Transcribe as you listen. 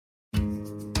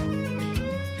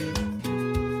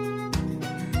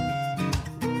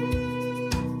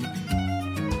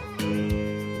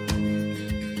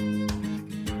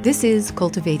This is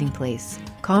Cultivating Place,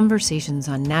 conversations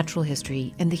on natural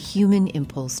history and the human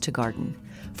impulse to garden.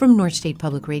 From North State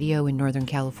Public Radio in Northern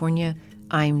California,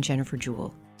 I'm Jennifer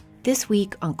Jewell. This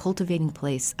week on Cultivating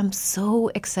Place, I'm so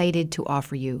excited to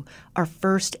offer you our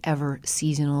first ever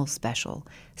seasonal special,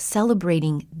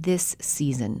 celebrating this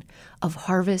season of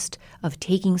harvest, of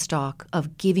taking stock,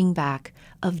 of giving back,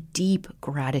 of deep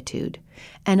gratitude,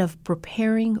 and of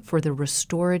preparing for the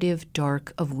restorative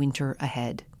dark of winter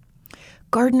ahead.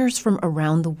 Gardeners from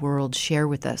around the world share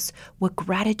with us what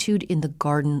gratitude in the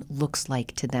garden looks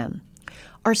like to them.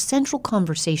 Our central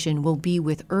conversation will be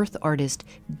with earth artist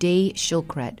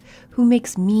Schildkret, who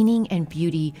makes meaning and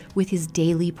beauty with his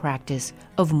daily practice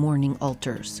of morning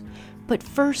altars. But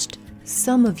first,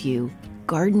 some of you,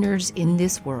 gardeners in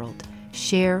this world,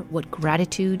 share what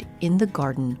gratitude in the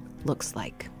garden looks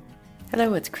like.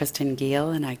 Hello, it's Kristen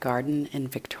Giel, and I garden in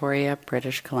Victoria,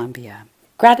 British Columbia.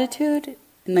 Gratitude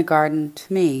in the garden,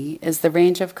 to me, is the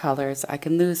range of colors I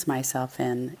can lose myself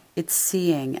in. It's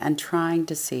seeing and trying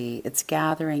to see. It's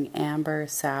gathering amber,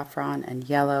 saffron, and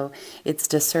yellow. It's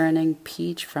discerning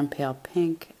peach from pale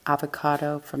pink,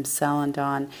 avocado from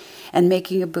celandine, and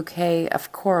making a bouquet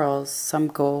of corals, some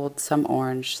gold, some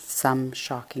orange, some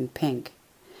shocking pink.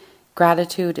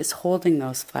 Gratitude is holding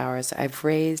those flowers I've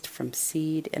raised from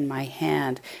seed in my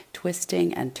hand,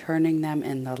 twisting and turning them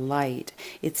in the light.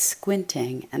 It's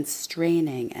squinting and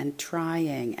straining and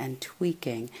trying and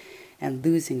tweaking and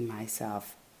losing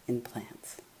myself in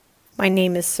plants. My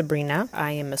name is Sabrina.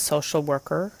 I am a social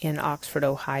worker in Oxford,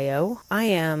 Ohio. I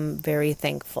am very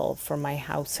thankful for my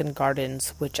house and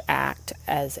gardens, which act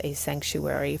as a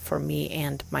sanctuary for me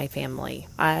and my family.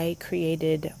 I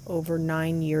created over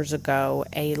 9 years ago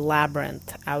a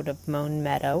labyrinth out of mown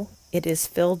meadow. It is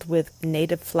filled with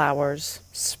native flowers,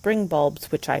 spring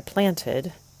bulbs which I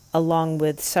planted, along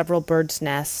with several birds'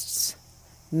 nests,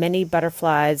 many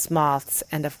butterflies, moths,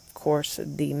 and of course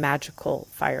the magical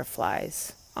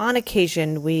fireflies. On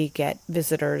occasion, we get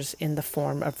visitors in the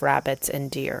form of rabbits and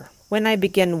deer. When I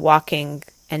begin walking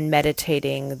and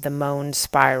meditating the mown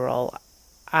spiral,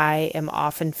 I am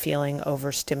often feeling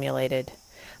overstimulated,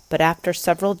 but after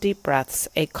several deep breaths,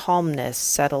 a calmness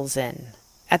settles in.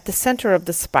 At the center of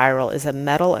the spiral is a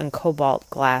metal and cobalt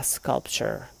glass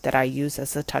sculpture that I use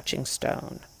as a touching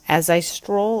stone. As I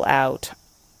stroll out,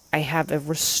 I have a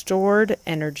restored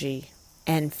energy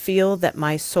and feel that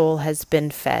my soul has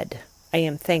been fed. I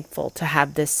am thankful to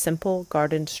have this simple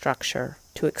garden structure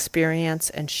to experience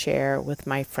and share with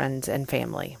my friends and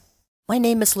family. My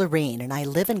name is Lorraine, and I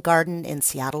live and garden in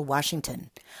Seattle, Washington.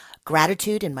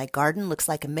 Gratitude in my garden looks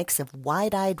like a mix of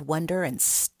wide-eyed wonder and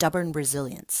stubborn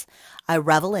resilience. I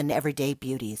revel in everyday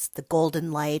beauties, the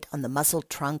golden light on the muscled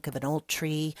trunk of an old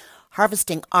tree,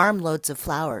 harvesting armloads of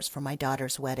flowers for my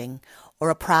daughter's wedding, or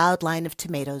a proud line of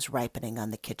tomatoes ripening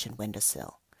on the kitchen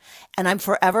windowsill. And I'm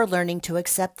forever learning to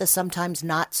accept the sometimes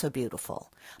not so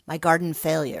beautiful, my garden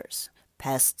failures,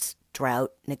 pests,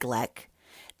 drought, neglect.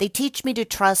 They teach me to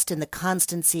trust in the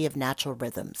constancy of natural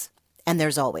rhythms. And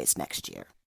there's always next year.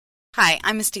 Hi,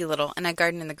 I'm Misty Little, and I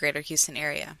garden in the greater Houston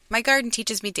area. My garden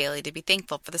teaches me daily to be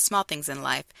thankful for the small things in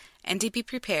life and to be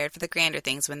prepared for the grander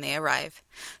things when they arrive.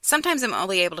 Sometimes I'm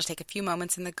only able to take a few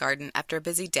moments in the garden after a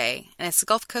busy day, and it's a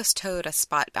Gulf Coast toad, a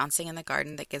spot bouncing in the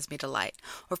garden that gives me delight,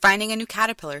 or finding a new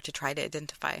caterpillar to try to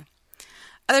identify.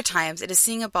 Other times, it is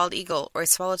seeing a bald eagle or a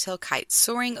swallowtail kite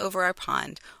soaring over our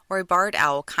pond, or a barred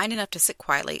owl kind enough to sit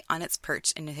quietly on its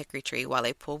perch in a hickory tree while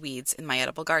I pull weeds in my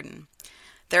edible garden.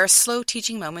 There are slow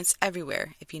teaching moments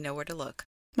everywhere if you know where to look.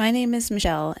 My name is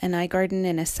Michelle, and I garden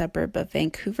in a suburb of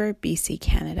Vancouver, BC,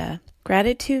 Canada.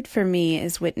 Gratitude for me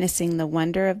is witnessing the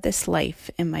wonder of this life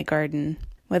in my garden.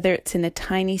 Whether it's in a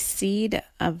tiny seed,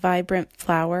 a vibrant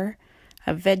flower,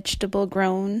 a vegetable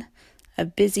grown, a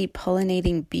busy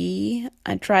pollinating bee,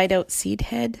 a dried out seed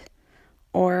head,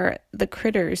 or the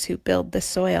critters who build the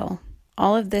soil.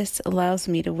 All of this allows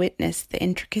me to witness the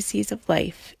intricacies of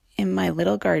life in my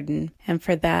little garden, and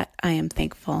for that I am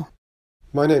thankful.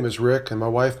 My name is Rick, and my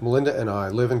wife Melinda and I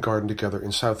live and garden together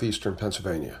in southeastern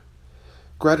Pennsylvania.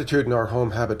 Gratitude in our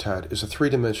home habitat is a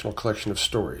three-dimensional collection of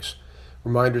stories,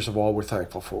 reminders of all we're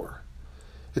thankful for.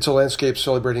 It's a landscape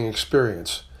celebrating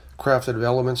experience, crafted of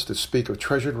elements that speak of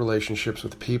treasured relationships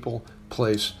with people,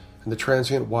 place, and the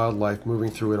transient wildlife moving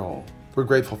through it all. We're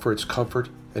grateful for its comfort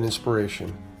and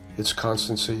inspiration, its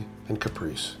constancy and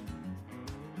caprice.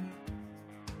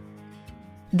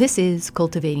 This is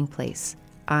Cultivating Place.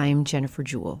 I'm Jennifer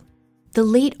Jewell. The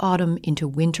late autumn into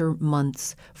winter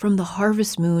months, from the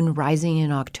harvest moon rising in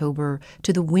October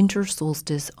to the winter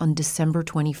solstice on December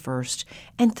 21st,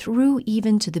 and through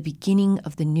even to the beginning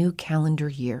of the new calendar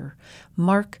year,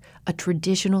 mark a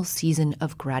traditional season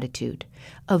of gratitude,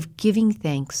 of giving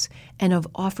thanks, and of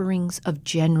offerings of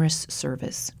generous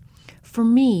service. For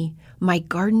me, my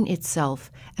garden itself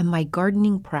and my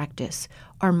gardening practice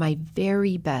are my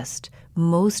very best,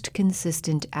 most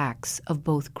consistent acts of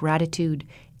both gratitude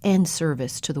and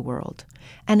service to the world.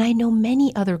 And I know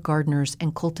many other gardeners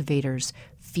and cultivators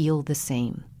feel the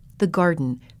same. The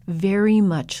garden, very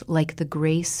much like the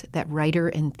grace that writer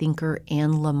and thinker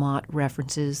Anne Lamott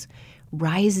references,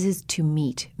 rises to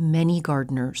meet many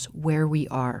gardeners where we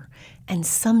are. And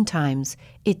sometimes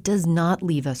it does not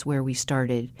leave us where we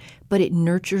started, but it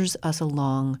nurtures us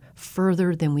along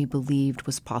further than we believed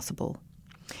was possible.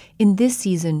 In this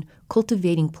season,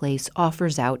 Cultivating Place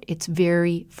offers out its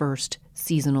very first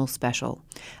seasonal special,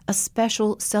 a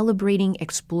special celebrating,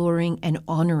 exploring, and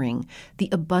honoring the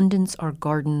abundance our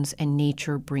gardens and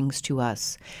nature brings to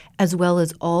us, as well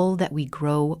as all that we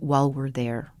grow while we're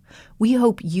there. We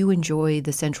hope you enjoy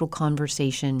the central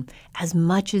conversation as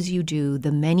much as you do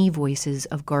the many voices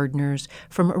of gardeners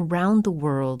from around the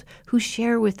world who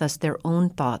share with us their own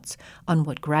thoughts on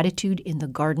what gratitude in the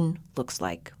garden looks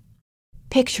like.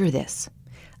 Picture this,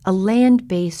 a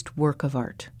land-based work of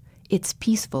art. It's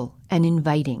peaceful and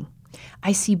inviting.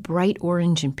 I see bright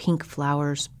orange and pink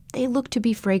flowers. They look to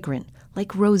be fragrant,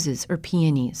 like roses or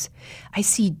peonies. I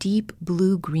see deep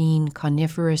blue-green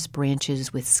coniferous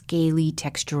branches with scaly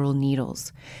textural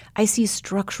needles. I see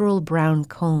structural brown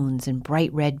cones and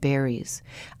bright red berries.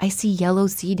 I see yellow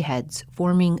seed heads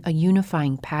forming a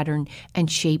unifying pattern and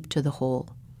shape to the whole.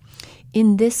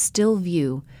 In this still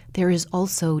view, there is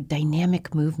also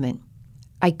dynamic movement.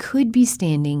 I could be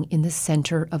standing in the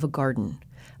center of a garden,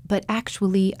 but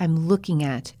actually I'm looking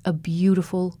at a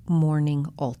beautiful morning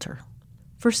altar.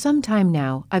 For some time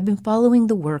now, I've been following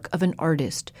the work of an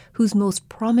artist whose most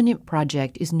prominent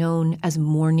project is known as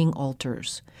Morning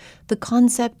Altars, the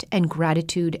concept and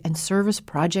gratitude and service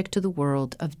project to the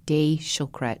world of Day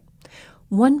Schildkret.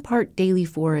 One part daily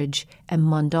forage and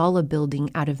mandala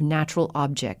building out of natural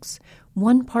objects,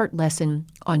 one part lesson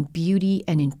on beauty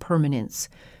and impermanence,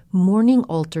 Morning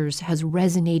Altars has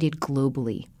resonated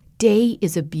globally. Day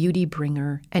is a beauty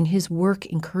bringer, and his work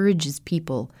encourages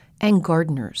people and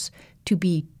gardeners to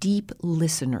be deep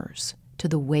listeners to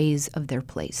the ways of their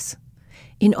place.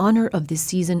 In honor of this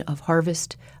season of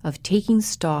harvest, of taking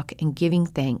stock and giving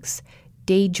thanks,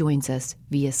 Day joins us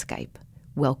via Skype.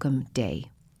 Welcome, Day.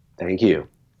 Thank you.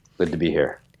 Good to be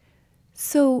here.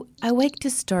 So I like to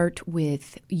start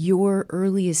with your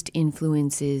earliest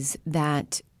influences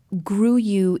that grew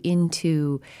you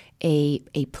into a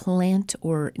plant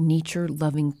or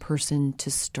nature-loving person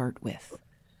to start with.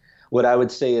 What I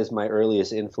would say is my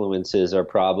earliest influences are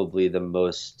probably the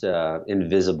most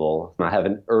invisible. I have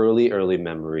an early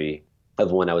memory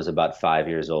of when I was about 5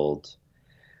 years old.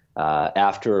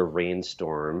 After a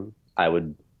rainstorm, I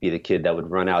would be the kid that would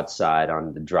run outside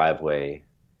on the driveway,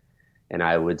 and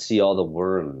I would see all the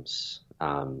worms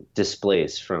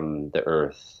displaced from the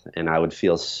earth, and I would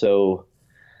feel so,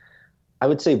 I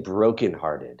would say,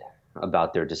 brokenhearted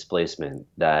about their displacement,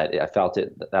 that I felt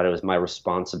that it was my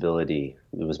responsibility,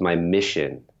 it was my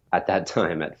mission at that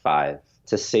time at 5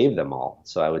 to save them all.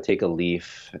 So I would take a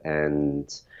leaf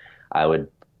and I would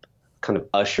kind of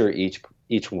usher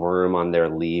each worm on their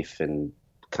leaf and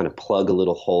kind of plug a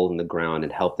little hole in the ground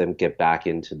and help them get back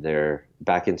into their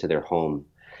home.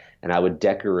 And I would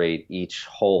decorate each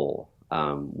hole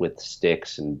with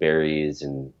sticks and berries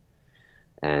and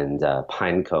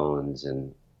pine cones,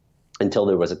 and until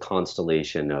there was a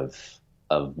constellation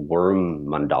of worm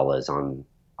mandalas on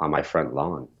my front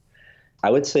lawn.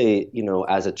 I would say,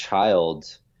 as a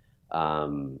child,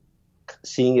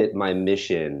 seeing it my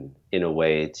mission in a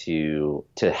way to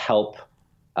help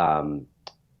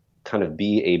kind of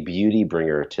be a beauty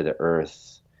bringer to the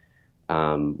earth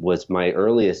was my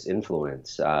earliest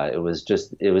influence. It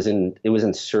was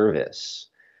in service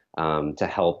to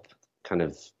help kind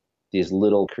of these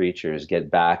little creatures get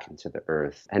back into the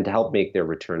earth and to help make their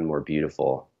return more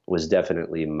beautiful was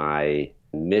definitely my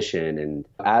mission. And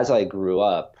as I grew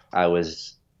up, I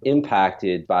was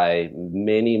impacted by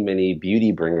many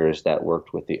beauty bringers that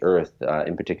worked with the earth,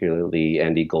 in particularly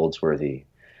Andy Goldsworthy.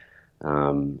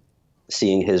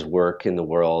 Seeing his work in the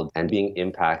world and being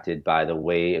impacted by the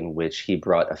way in which he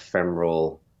brought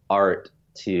ephemeral art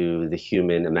to the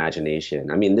human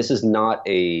imagination. I mean, this is not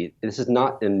a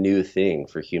new thing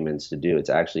for humans to do. It's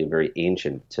actually very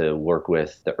ancient to work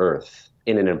with the earth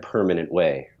in an impermanent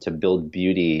way, to build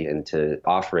beauty and to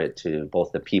offer it to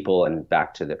both the people and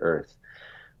back to the earth.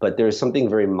 But there's something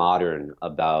very modern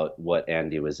about what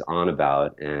Andy was on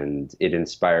about, and it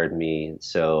inspired me.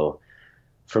 So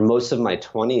for most of my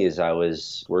 20s, I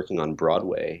was working on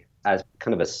Broadway as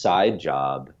kind of a side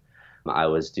job. I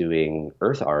was doing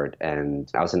earth art,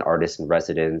 and I was an artist in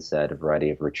residence at a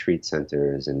variety of retreat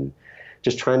centers, and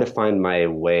just trying to find my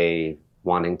way,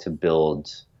 wanting to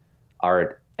build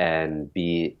art and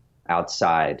be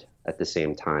outside at the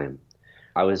same time.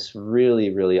 I was really,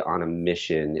 really on a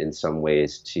mission in some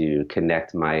ways to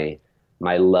connect my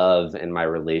love and my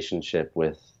relationship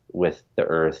with the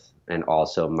earth, and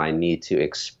also my need to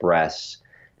express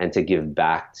and to give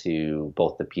back to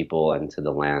both the people and to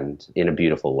the land in a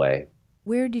beautiful way.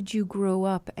 Where did you grow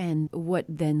up, and what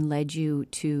then led you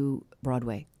to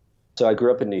Broadway? So I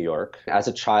grew up in New York. As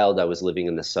a child, I was living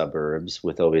in the suburbs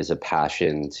with always a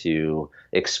passion to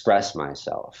express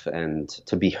myself and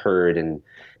to be heard. And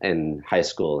in high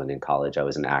school and in college, I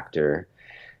was an actor.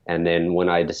 And then when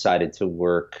I decided to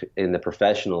work in the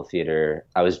professional theater,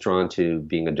 I was drawn to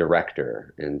being a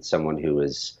director and someone who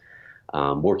was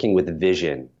working with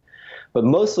vision. But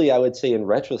mostly, I would say in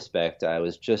retrospect, I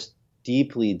was just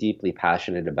deeply, deeply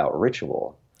passionate about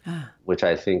ritual. Which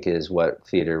I think is what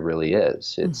theater really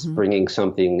is. It's bringing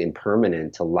something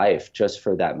impermanent to life just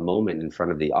for that moment in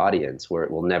front of the audience where it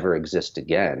will never exist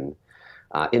again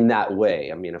in that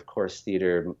way. I mean, of course,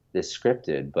 theater is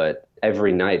scripted, but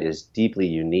every night is deeply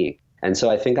unique. And so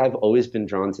I think I've always been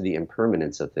drawn to the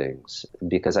impermanence of things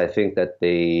because I think that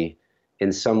they,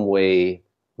 in some way,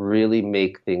 really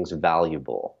make things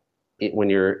valuable.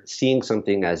 When you're seeing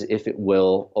something as if it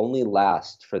will only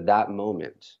last for that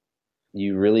moment,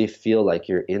 you really feel like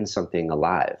you're in something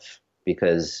alive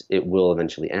because it will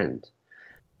eventually end.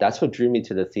 That's what drew me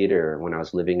to the theater when I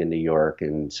was living in New York.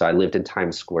 And so I lived in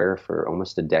Times Square for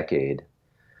almost a decade.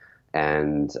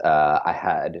 And I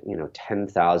had,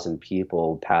 10,000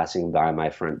 people passing by my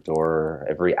front door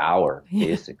every hour,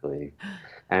 basically.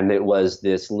 And it was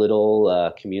this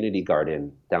little community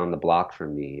garden down the block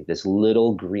from me, this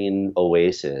little green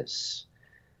oasis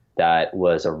that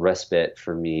was a respite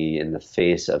for me in the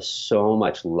face of so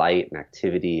much light and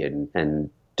activity and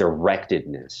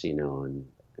directedness, and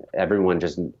everyone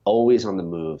just always on the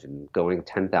move and going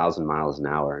 10,000 miles an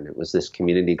hour. And it was this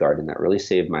community garden that really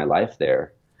saved my life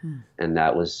there. And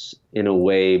that was, in a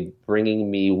way,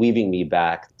 weaving me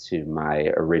back to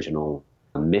my original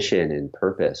mission and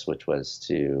purpose, which was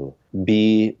to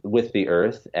be with the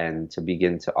earth and to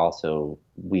begin to also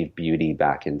weave beauty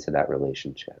back into that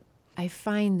relationship. I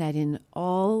find that in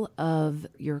all of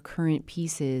your current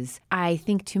pieces, I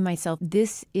think to myself,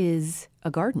 this is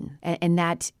a garden. And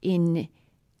that in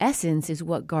essence is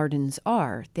what gardens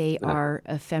are. They are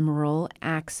ephemeral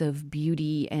acts of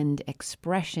beauty and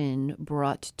expression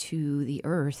brought to the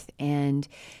earth. And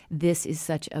this is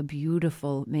such a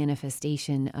beautiful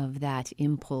manifestation of that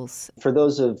impulse. For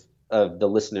those of the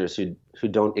listeners who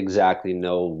don't exactly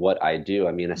know what I do,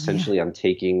 I mean, essentially I'm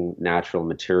taking natural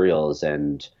materials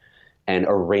and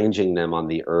arranging them on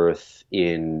the earth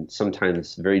in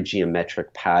sometimes very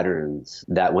geometric patterns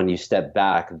that when you step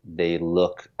back, they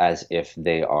look as if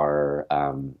they are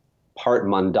part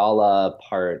mandala,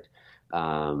 part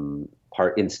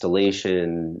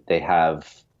installation. They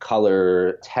have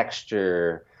color,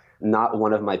 texture. Not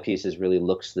one of my pieces really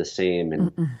looks the same.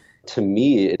 And to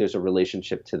me, there's a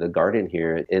relationship to the garden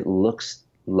here. It looks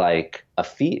like a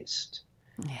feast.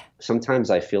 Yeah. Sometimes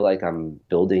I feel like I'm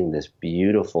building this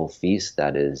beautiful feast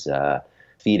that is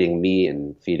feeding me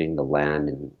and feeding the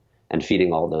land and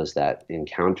feeding all those that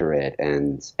encounter it,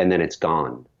 and then it's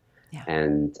gone. Yeah.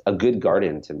 And a good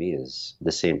garden to me is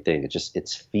the same thing.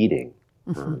 It's feeding.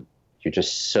 You're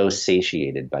just so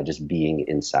satiated by just being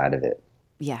inside of it.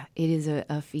 Yeah, it is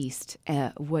a feast.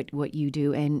 What you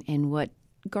do and what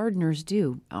gardeners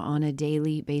do on a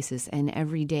daily basis, and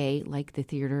every day, like the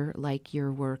theater, like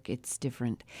your work, it's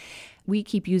different. We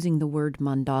keep using the word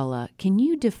mandala. Can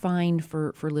you define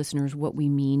for listeners what we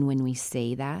mean when we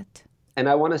say that? And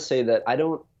I want to say that I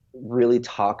don't really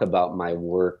talk about my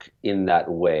work in that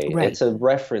way. Right. It's a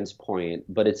reference point,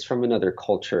 but it's from another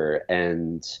culture,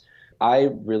 and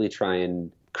I really try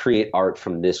and create art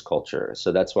from this culture.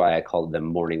 So that's why I call them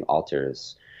morning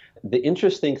altars. The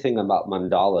interesting thing about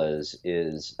mandalas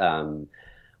is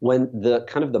when the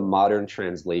kind of the modern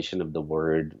translation of the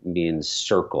word means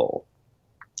circle,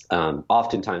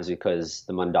 oftentimes because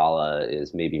the mandala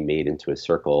is maybe made into a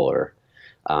circle, or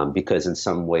because in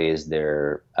some ways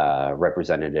they're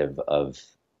representative of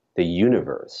the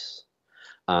universe.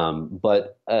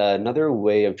 But another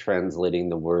way of translating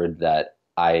the word that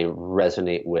I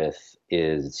resonate with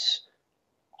is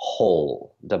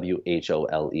whole,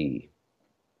 W-H-O-L-E.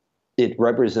 It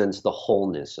represents the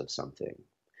wholeness of something.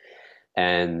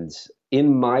 And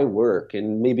in my work,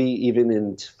 and maybe even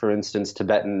in, for instance,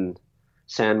 Tibetan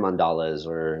sand mandalas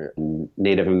or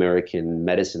Native American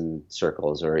medicine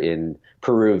circles or in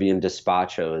Peruvian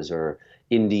despachos or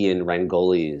Indian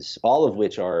rangolis, all of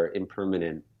which are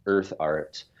impermanent earth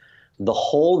art, the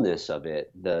wholeness of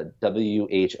it, the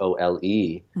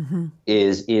W-H-O-L-E,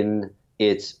 is in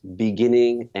its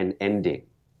beginning and ending.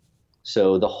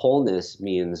 So the wholeness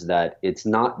means that it's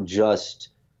not just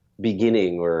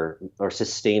beginning or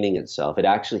sustaining itself. It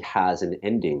actually has an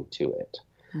ending to it.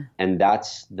 And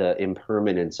that's the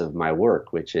impermanence of my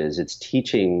work, which is it's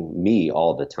teaching me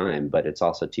all the time, but it's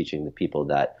also teaching the people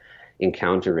that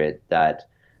encounter it that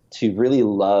to really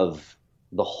love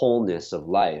the wholeness of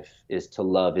life is to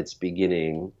love its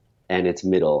beginning and its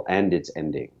middle and its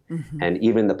ending. And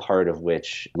even the part of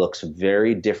which looks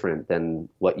very different than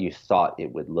what you thought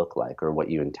it would look like or what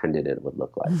you intended it would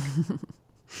look like.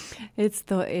 It's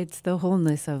the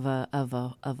wholeness of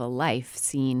a life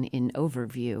seen in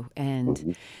overview,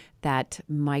 and that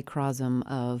microcosm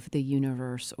of the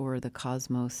universe or the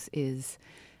cosmos is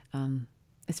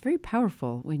it's very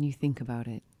powerful when you think about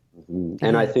it.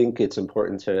 And I think it's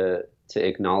important to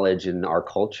acknowledge in our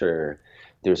culture,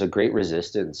 there's a great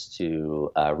resistance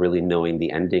to really knowing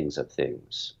the endings of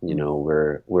things. You know,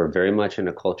 we're very much in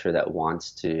a culture that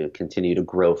wants to continue to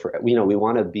grow we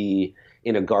want to be,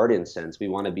 in a garden sense, we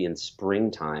want to be in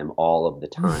springtime all of the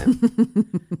time.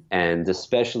 And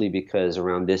especially because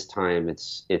around this time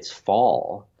it's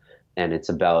fall and it's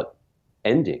about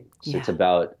endings. Yeah. It's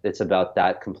about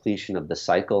that completion of the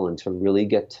cycle, and to really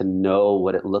get to know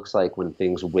what it looks like when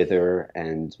things wither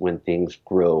and when things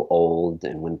grow old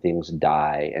and when things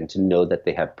die, and to know that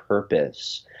they have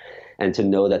purpose, and to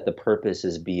know that the purpose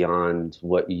is beyond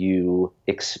what you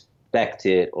expect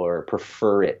it or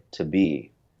prefer it to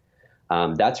be.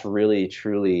 That's really,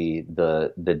 truly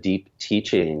the deep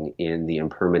teaching in the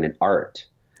impermanent art,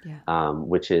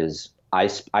 which is I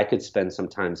could spend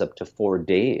sometimes up to 4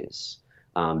 days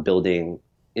building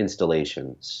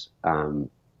installations.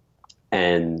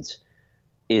 And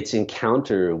its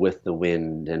encounter with the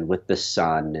wind and with the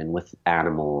sun and with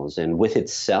animals and with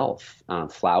itself,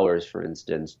 flowers, for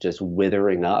instance, just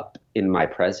withering up in my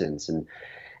presence. And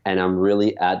I'm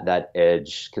really at that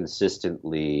edge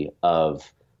consistently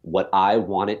of what I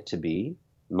want it to be,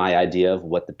 my idea of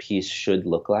what the piece should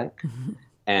look like,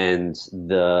 and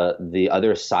the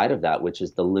other side of that, which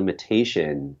is the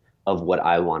limitation of what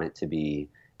I want it to be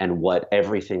and what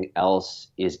everything else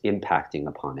is impacting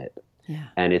upon it. Yeah.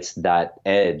 And it's that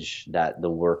edge that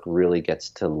the work really gets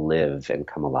to live and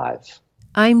come alive.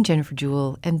 I'm Jennifer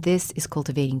Jewell, and this is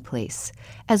Cultivating Place.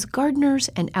 As gardeners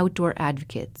and outdoor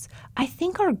advocates, I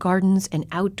think our gardens and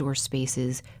outdoor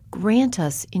spaces grant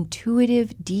us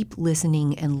intuitive, deep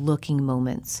listening and looking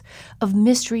moments of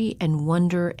mystery and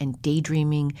wonder and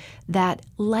daydreaming that,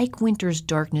 like winter's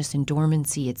darkness and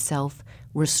dormancy itself,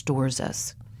 restores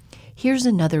us. Here's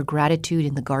another Gratitude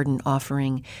in the Garden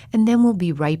offering, and then we'll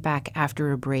be right back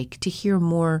after a break to hear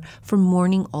more from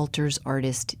Morning Altars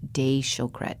artist Day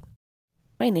Schildkret.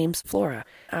 My name's Flora.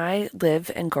 I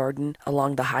live and garden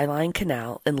along the Highline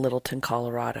Canal in Littleton,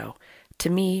 Colorado. To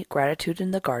me, Gratitude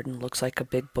in the Garden looks like a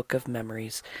big book of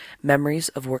memories. Memories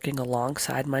of working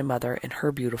alongside my mother in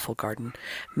her beautiful garden.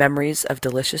 Memories of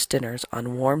delicious dinners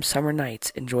on warm summer nights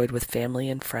enjoyed with family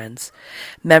and friends.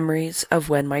 Memories of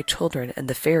when my children and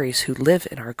the fairies who live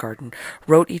in our garden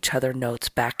wrote each other notes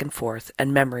back and forth,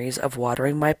 and memories of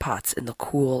watering my pots in the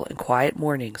cool and quiet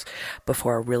mornings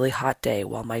before a really hot day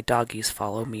while my doggies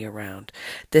follow me around.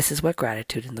 This is what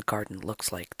Gratitude in the Garden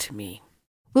looks like to me.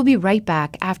 We'll be right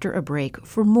back after a break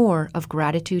for more of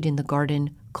Gratitude in the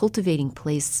Garden Cultivating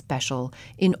Place special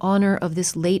in honor of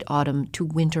this late autumn to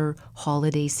winter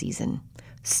holiday season.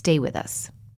 Stay with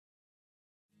us.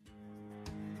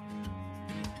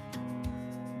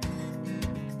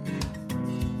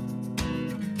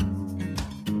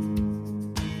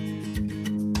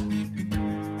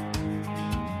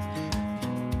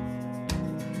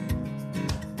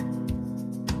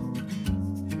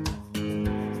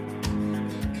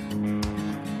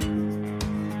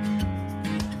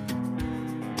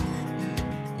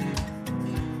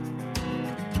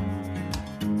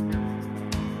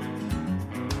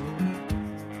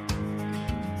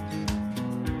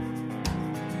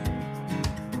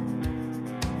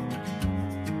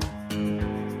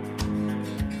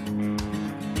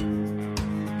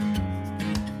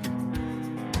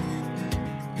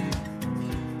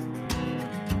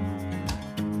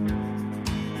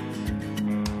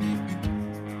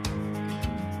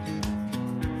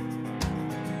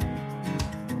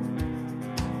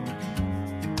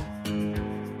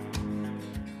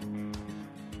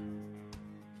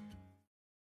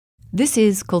 This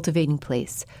is Cultivating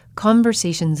Place,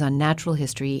 conversations on natural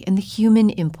history and the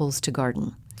human impulse to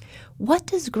garden. What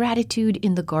does gratitude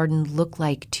in the garden look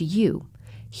like to you?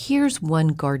 Here's one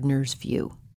gardener's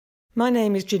view. My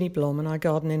name is Ginny Blom and I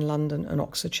garden in London and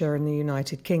Oxfordshire in the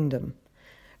United Kingdom.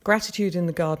 Gratitude in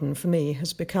the garden for me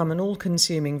has become an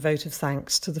all-consuming vote of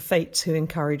thanks to the fates who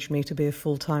encouraged me to be a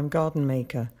full-time garden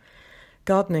maker.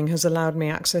 Gardening has allowed me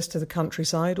access to the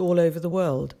countryside all over the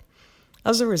world.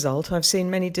 As a result, I've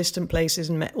seen many distant places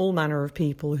and met all manner of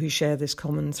people who share this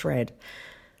common thread.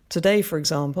 Today, for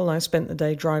example, I spent the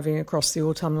day driving across the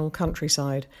autumnal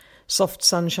countryside. Soft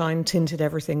sunshine tinted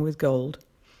everything with gold.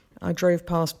 I drove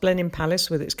past Blenheim Palace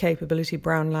with its capability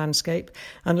brown landscape,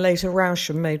 and later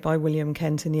Rousham made by William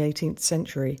Kent in the 18th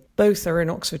century. Both are in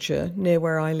Oxfordshire, near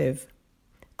where I live.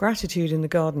 Gratitude in the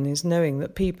garden is knowing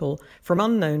that people, from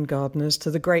unknown gardeners to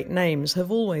the great names,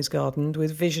 have always gardened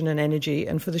with vision and energy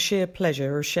and for the sheer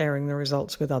pleasure of sharing the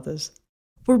results with others.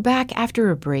 We're back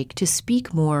after a break to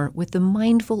speak more with the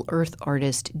mindful earth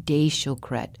artist Day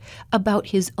Schildkret about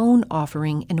his own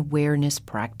offering and awareness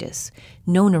practice,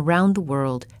 known around the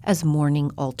world as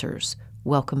morning altars.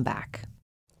 Welcome back.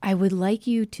 I would like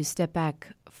you to step back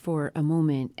for a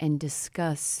moment and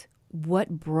discuss what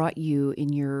brought you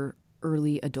in your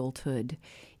early adulthood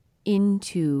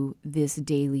into this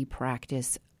daily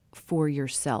practice for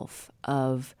yourself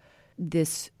of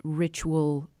this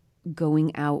ritual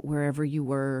going out wherever you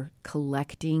were,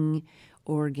 collecting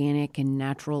organic and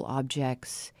natural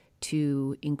objects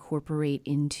to incorporate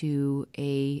into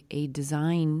a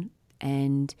design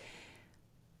and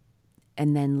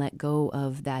then let go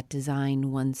of that design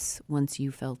once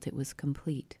you felt it was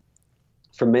complete.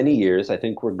 For many years, I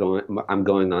think I'm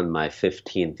going on my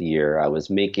 15th year. I was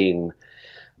making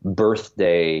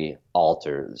birthday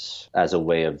altars as a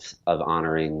way of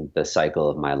honoring the cycle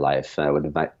of my life. I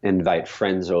would invite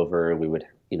friends over. We would,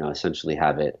 essentially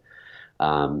have it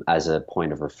as a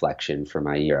point of reflection for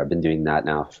my year. I've been doing that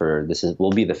now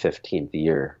will be the 15th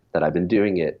year that I've been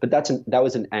doing it. But that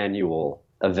was an annual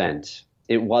event.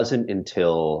 It wasn't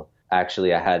until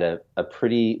actually I had a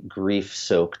pretty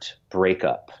grief-soaked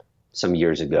breakup some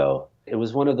years ago. It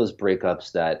was one of those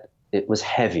breakups that it was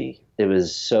heavy. It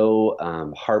was so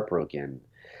heartbroken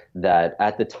that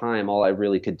at the time, all I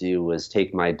really could do was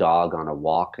take my dog on a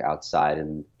walk outside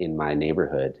in my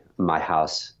neighborhood. My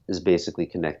house is basically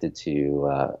connected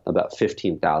to about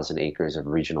 15,000 acres of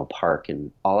regional park.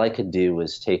 And all I could do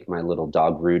was take my little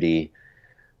dog, Rudy,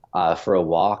 for a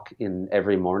walk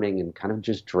every morning and kind of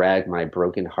just drag my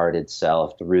broken-hearted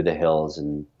self through the hills,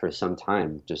 and for some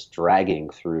time just dragging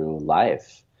through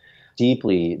life,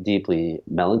 deeply, deeply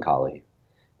melancholy.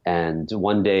 And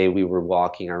one day we were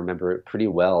walking, I remember it pretty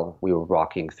well, we were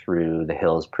walking through the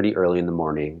hills pretty early in the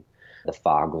morning. The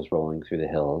fog was rolling through the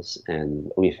hills, and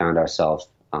we found ourselves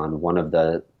on one of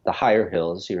the higher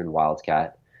hills here in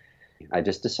Wildcat. I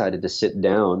just decided to sit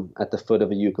down at the foot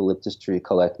of a eucalyptus tree,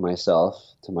 collect myself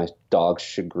to my dog's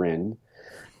chagrin,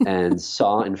 and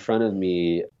saw in front of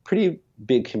me a pretty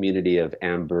big community of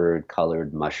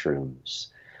amber-colored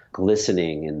mushrooms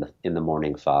glistening in the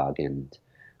morning fog.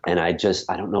 And I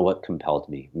don't know what compelled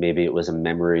me. Maybe it was a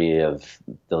memory of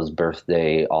those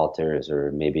birthday altars,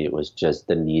 or maybe it was just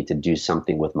the need to do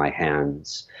something with my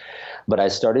hands. But I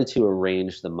started to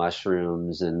arrange the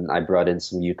mushrooms, and I brought in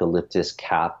some eucalyptus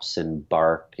caps and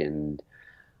bark, and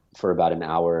for about an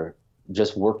hour,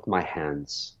 just worked my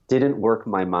hands, didn't work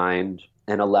my mind,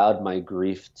 and allowed my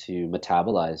grief to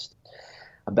metabolize.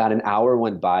 About an hour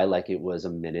went by like it was a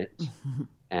minute.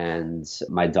 And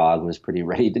my dog was pretty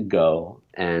ready to go.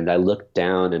 And I looked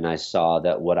down and I saw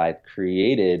that what I'd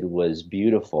created was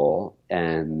beautiful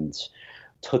and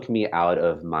took me out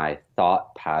of my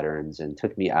thought patterns and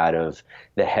took me out of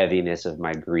the heaviness of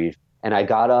my grief. And I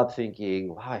got up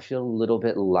thinking, wow, I feel a little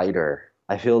bit lighter.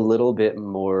 I feel a little bit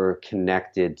more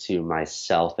connected to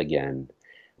myself again.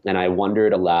 And I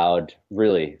wondered aloud,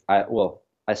 really,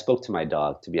 I spoke to my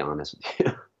dog, to be honest with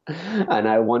you. And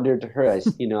I wondered to her,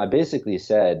 I basically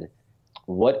said,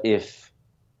 what if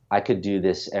I could do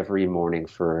this every morning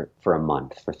for a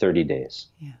month, for 30 days?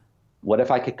 Yeah. What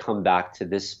if I could come back to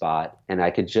this spot and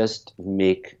I could just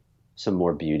make some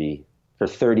more beauty for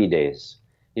 30 days,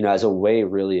 as a way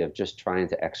really of just trying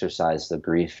to exercise the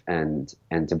grief and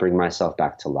to bring myself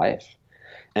back to life.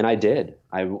 And I did.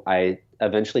 I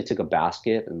eventually took a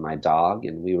basket and my dog,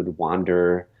 and we would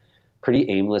wander pretty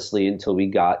aimlessly until we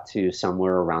got to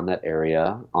somewhere around that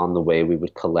area. On the way, we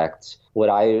would collect what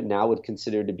I now would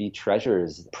consider to be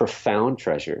treasures, profound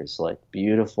treasures, like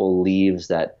beautiful leaves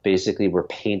that basically were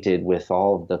painted with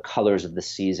all of the colors of the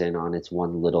season on its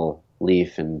one little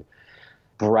leaf. And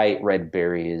bright red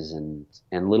berries and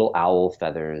little owl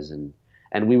feathers.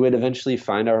 And we would eventually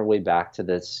find our way back to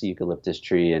this eucalyptus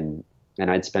tree, and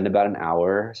I'd spend about an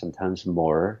hour, sometimes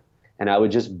more, and I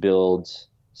would just build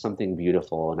something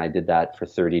beautiful. And I did that for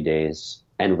 30 days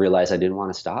and realized I didn't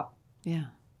want to stop. Yeah.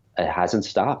 It hasn't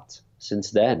stopped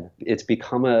since then. It's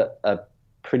become a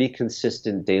pretty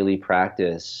consistent daily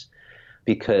practice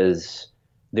because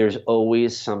there's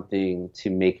always something to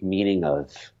make meaning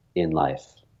of in life,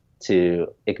 to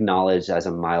acknowledge as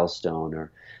a milestone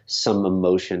or some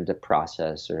emotion to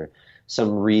process or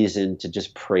some reason to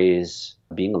just praise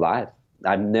being alive.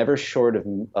 I'm never short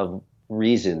of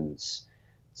reasons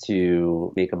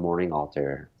to make a morning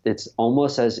altar. It's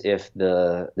almost as if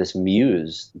this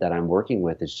muse that I'm working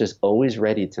with is just always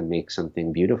ready to make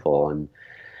something beautiful. And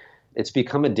it's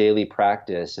become a daily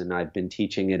practice, and I've been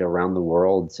teaching it around the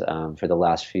world for the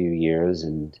last few years.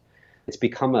 And it's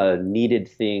become a needed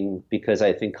thing because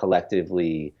I think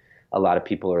collectively a lot of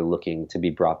people are looking to be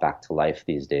brought back to life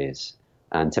these days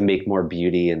and to make more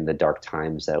beauty in the dark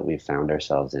times that we've found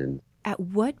ourselves in. At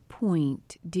what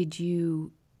point did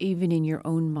you, even in your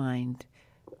own mind,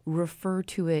 refer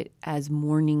to it as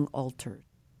morning altar?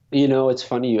 You know, it's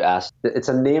funny you asked. It's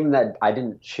a name that I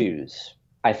didn't choose.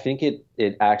 I think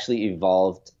it actually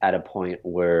evolved at a point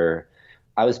where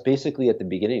I was basically at the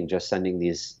beginning just sending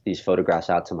these photographs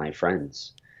out to my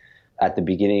friends. At the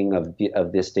beginning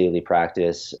of this daily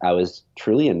practice, I was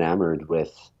truly enamored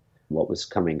with what was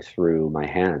coming through my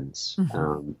hands.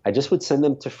 Mm-hmm. I just would send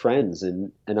them to friends.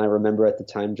 And I remember at the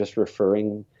time just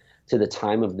referring to the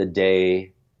time of the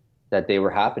day that they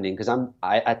were happening. Because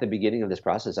at the beginning of this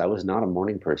process, I was not a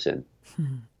morning person.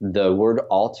 Mm-hmm. The word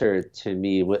altar to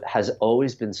me has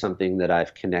always been something that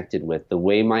I've connected with. The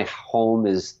way my home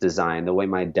is designed, the way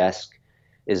my desk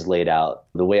is laid out,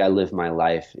 the way I live my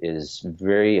life is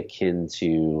very akin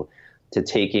to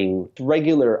taking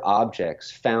regular objects,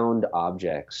 found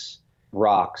objects,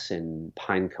 rocks and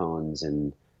pine cones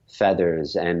and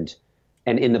feathers, and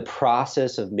in the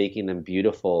process of making them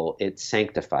beautiful, it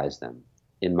sanctifies them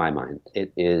in my mind.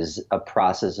 It is a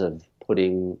process of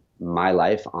putting my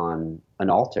life on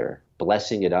an altar,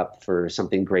 blessing it up for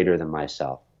something greater than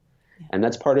myself. Yeah. And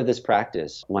that's part of this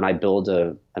practice. When I build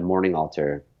a morning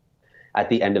altar, at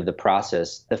the end of the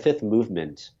process, the fifth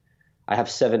movement, I have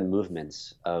 7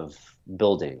 movements of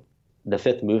building. The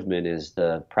fifth movement is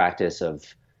the practice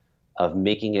of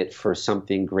making it for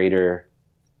something greater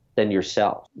than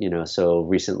yourself. You know, so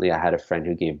recently I had a friend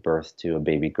who gave birth to a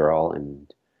baby girl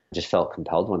and just felt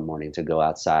compelled one morning to go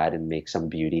outside and make some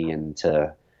beauty and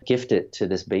to gift it to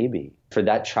this baby. For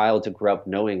that child to grow up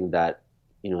knowing that,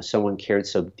 you know, someone cared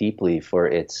so deeply for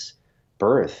its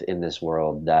birth in this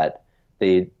world that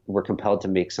they were compelled to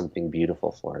make something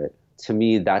beautiful for it. To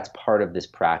me, that's part of this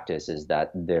practice, is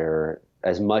that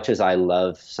as much as I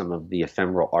love some of the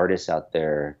ephemeral artists out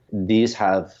there, these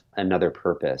have another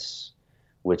purpose,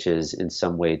 which is in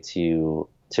some way to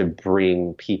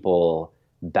bring people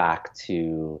back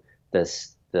to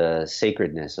the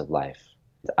sacredness of life.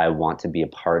 I want to be a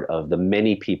part of the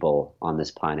many people on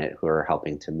this planet who are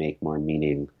helping to make more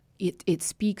meaning. It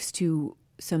speaks to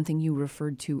something you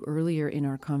referred to earlier in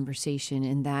our conversation,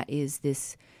 and that is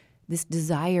this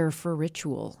desire for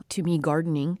ritual. To me,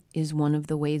 gardening is one of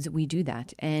the ways that we do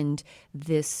that. And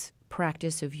this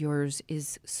practice of yours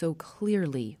is so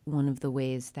clearly one of the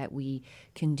ways that we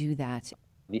can do that.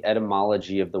 The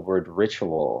etymology of the word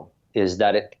ritual is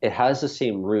that it has the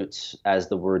same roots as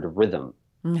the word rhythm.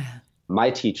 My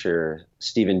teacher,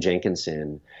 Stephen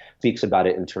Jenkinson, speaks about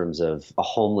it in terms of a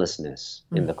homelessness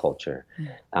in the culture,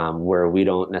 where we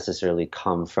don't necessarily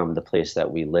come from the place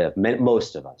that we live.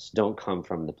 Most of us don't come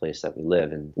from the place that we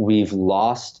live. And we've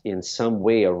lost in some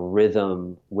way a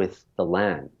rhythm with the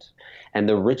land. And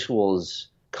the rituals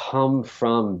come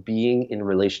from being in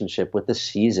relationship with the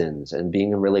seasons and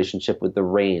being in relationship with the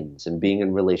rains and being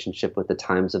in relationship with the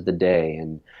times of the day.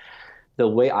 And the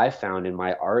way I found in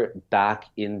my art back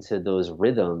into those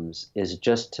rhythms is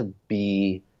just to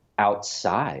be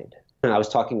outside. And I was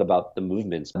talking about the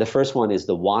movements. The first one is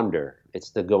the wander.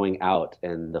 It's the going out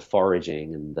and the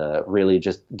foraging and the really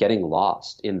just getting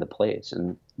lost in the place.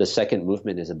 And the second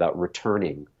movement is about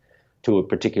returning to a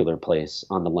particular place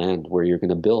on the land where you're going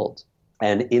to build.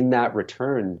 And in that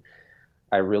return,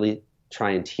 I really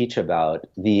try and teach about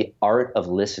the art of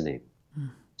listening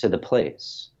to the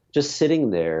place. Just sitting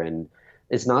there, and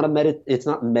it's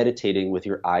not meditating with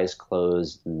your eyes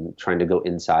closed and trying to go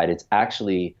inside. It's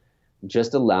actually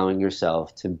just allowing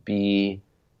yourself to be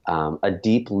a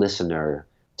deep listener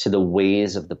to the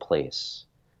ways of the place,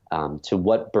 to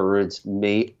what birds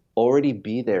may already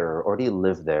be there, already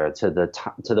live there, to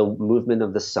the movement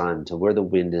of the sun, to where the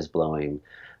wind is blowing.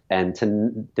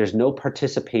 And there's no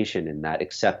participation in that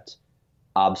except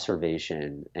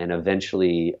observation. And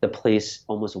eventually the place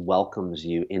almost welcomes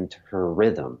you into her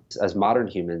rhythm. As modern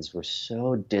humans, we're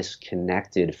so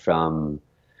disconnected from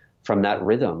that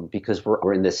rhythm because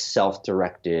we're in this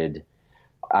self-directed,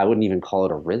 I wouldn't even call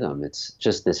it a rhythm. It's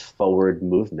just this forward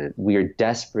movement. We are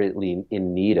desperately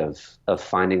in need of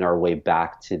finding our way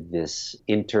back to this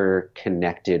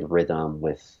interconnected rhythm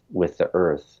with the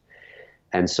earth.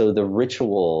 And so the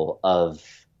ritual of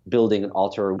building an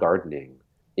altar or gardening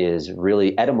is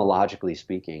really, etymologically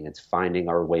speaking, it's finding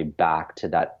our way back to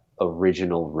that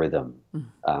original rhythm,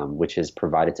 which is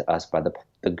provided to us by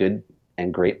the good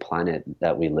and great planet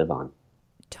that we live on.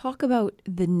 Talk about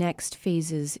the next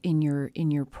phases in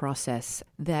your process,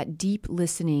 that deep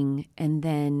listening, and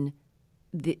then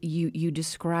you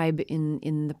describe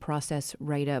in the process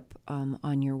write-up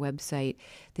on your website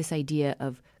this idea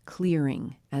of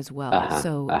clearing as well.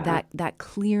 That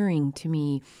clearing to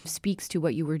me speaks to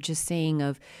what you were just saying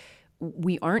of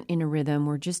we aren't in a rhythm,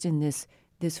 we're just in this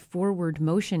forward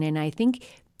motion. And I think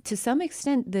to some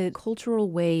extent the cultural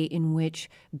way in which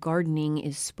gardening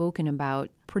is spoken about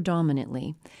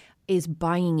predominantly is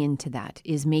buying into that,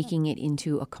 is making it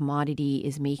into a commodity,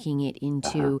 is making it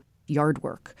into yard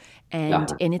work.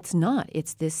 And it's not.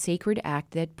 It's this sacred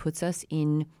act that puts us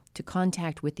in to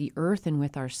contact with the earth and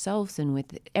with ourselves and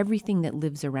with everything that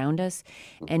lives around us.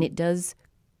 And it does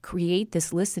create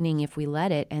this listening if we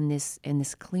let it, and this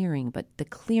clearing. But the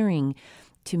clearing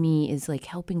to me is like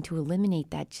helping to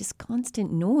eliminate that just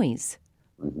constant noise.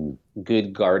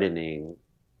 Good gardening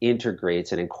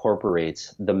integrates and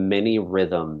incorporates the many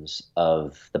rhythms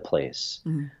of the place,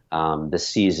 the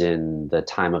season, the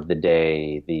time of the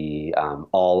day,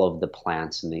 all of the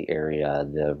plants in the area,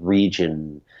 the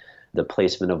region, the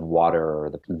placement of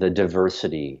water, the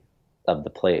diversity of the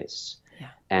place. Yeah.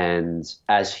 And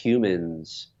as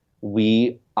humans,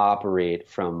 we operate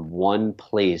from one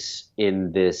place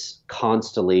in this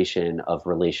constellation of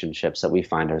relationships that we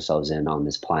find ourselves in on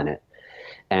this planet.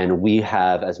 And we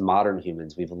have, as modern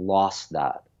humans, we've lost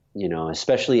that,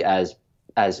 especially as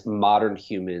modern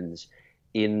humans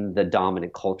in the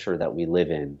dominant culture that we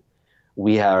live in.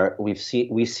 We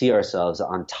see ourselves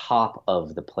on top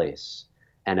of the place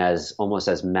and almost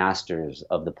as masters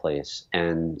of the place.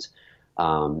 And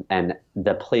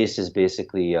the place is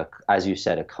basically, as you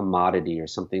said, a commodity or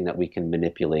something that we can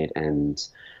manipulate and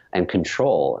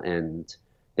control. And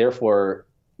therefore,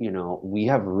 we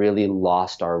have really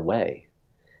lost our way.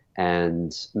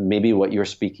 And maybe what you're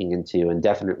speaking into, and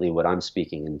definitely what I'm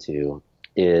speaking into,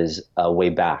 is a way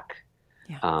back.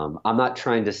 Yeah. I'm not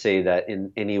trying to say that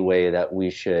in any way that we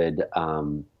should,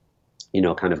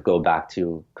 kind of go back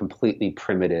to completely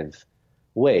primitive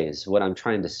ways. What I'm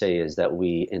trying to say is that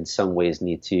we, in some ways,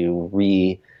 need to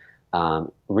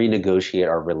renegotiate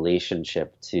our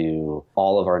relationship to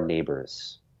all of our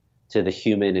neighbors, to the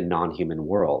human and non-human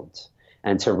world,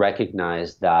 and to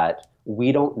recognize that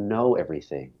we don't know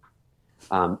everything.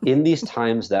 In these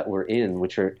times that we're in,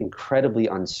 which are incredibly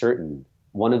uncertain,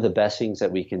 one of the best things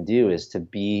that we can do is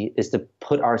to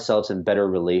put ourselves in better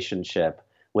relationship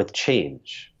with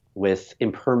change, with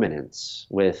impermanence,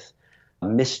 with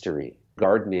mystery.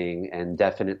 Gardening and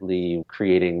definitely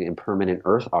creating impermanent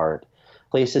earth art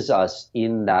places us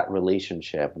in that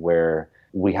relationship where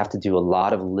we have to do a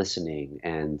lot of listening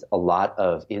and a lot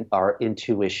of our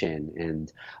intuition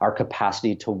and our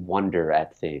capacity to wonder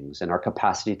at things and our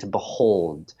capacity to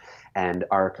behold and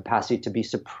our capacity to be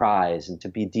surprised and to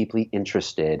be deeply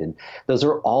interested. And those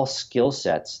are all skill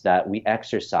sets that we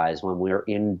exercise when we're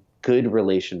in good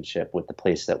relationship with the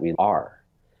place that we are.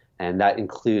 And that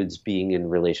includes being in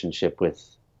relationship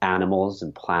with animals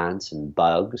and plants and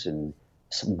bugs and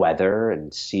weather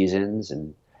and seasons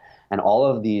and all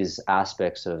of these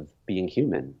aspects of being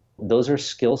human. Those are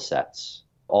skill sets.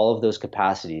 All of those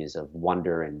capacities of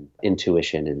wonder and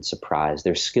intuition and surprise,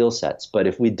 they're skill sets. But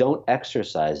if we don't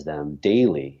exercise them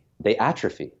daily, they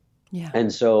atrophy. Yeah.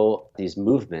 And so these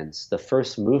movements, the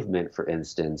first movement, for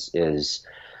instance, is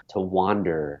to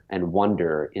wander and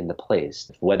wonder in the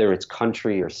place, whether it's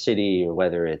country or city or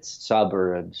whether it's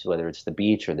suburbs, whether it's the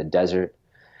beach or the desert,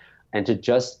 and to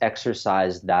just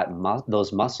exercise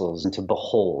those muscles and to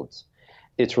behold.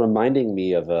 It's reminding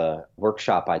me of a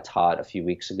workshop I taught a few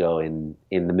weeks ago in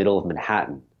the middle of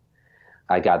Manhattan.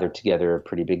 I gathered together a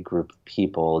pretty big group of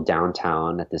people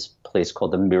downtown at this place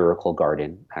called the Miracle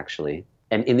Garden, actually.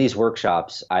 And in these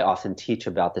workshops, I often teach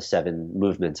about the 7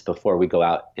 movements before we go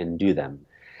out and do them.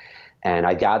 And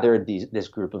I gathered this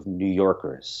group of New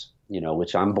Yorkers.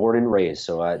 which I'm born and raised.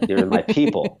 So they're my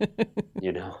people,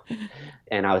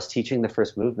 And I was teaching the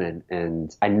first movement,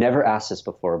 and I never asked this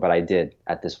before, but I did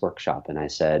at this workshop. And I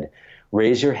said,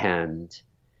 raise your hand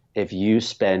if you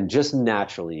spend just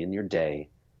naturally in your day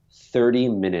 30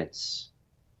 minutes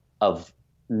of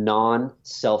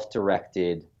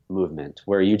non-self-directed movement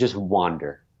where you just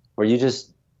wander, where you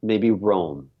just maybe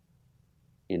roam.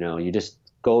 You just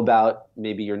go about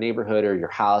maybe your neighborhood or your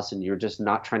house, and you're just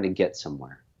not trying to get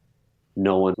somewhere.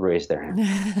 No one raised their hand.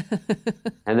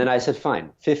 And then I said,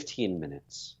 fine, 15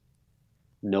 minutes.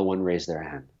 No one raised their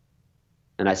hand.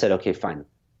 And I said, okay, fine,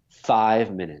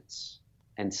 5 minutes.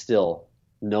 And still,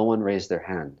 no one raised their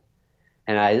hand.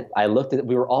 And I looked at,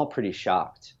 we were all pretty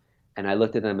shocked. And I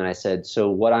looked at them and I said, so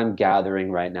what I'm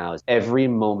gathering right now is every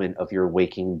moment of your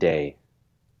waking day,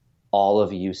 all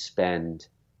of you spend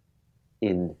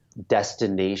in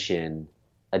destination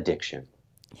addiction.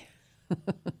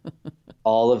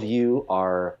 All of you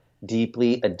are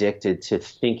deeply addicted to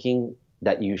thinking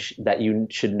that you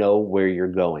should know where you're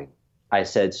going. I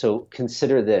said, so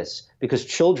consider this, because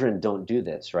children don't do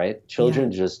this, right?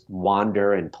 Children just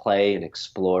wander and play and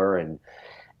explore, and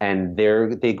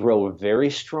they grow very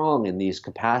strong in these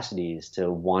capacities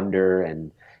to wander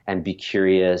and be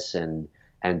curious and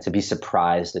to be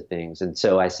surprised at things. And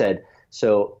so I said,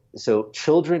 so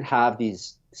children have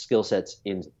these skill sets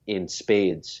in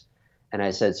spades. And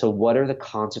I said, so what are the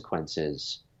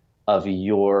consequences of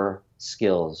your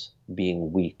skills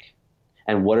being weak?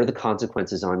 And what are the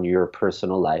consequences on your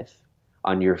personal life,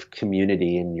 on your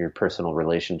community and your personal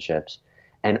relationships,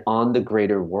 and on the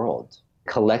greater world?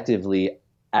 Collectively,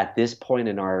 at this point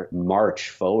in our march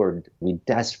forward, we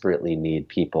desperately need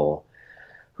people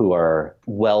who are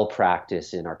well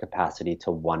practiced in our capacity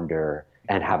to wonder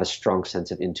and have a strong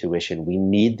sense of intuition. We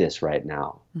need this right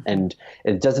now. Mm-hmm. And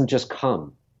it doesn't just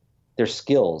come. There's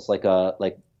skills like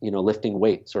lifting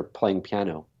weights or playing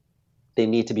piano. They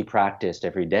need to be practiced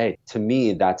every day. To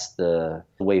me, that's the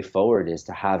way forward, is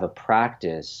to have a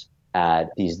practice at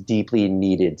these deeply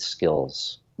needed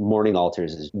skills. Morning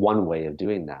altars is one way of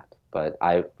doing that, but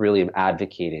I really am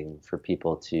advocating for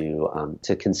people to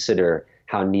consider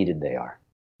how needed they are.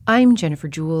 I'm Jennifer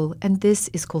Jewell, and this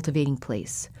is Cultivating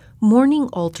Place. Morning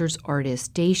Altars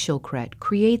artist Day Schildkret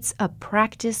creates a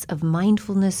practice of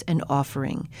mindfulness and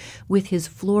offering with his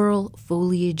floral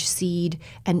foliage seed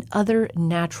and other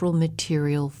natural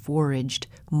material foraged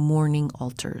morning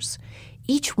altars.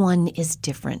 Each one is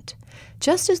different.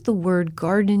 Just as the word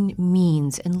garden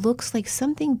means and looks like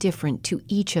something different to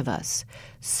each of us,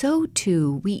 so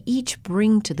too we each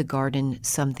bring to the garden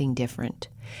something different.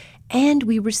 And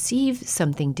we receive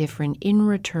something different in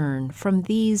return from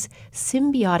these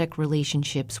symbiotic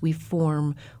relationships we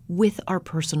form with our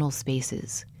personal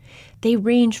spaces. They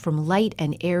range from light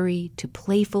and airy to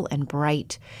playful and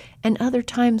bright, and other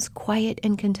times quiet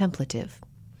and contemplative.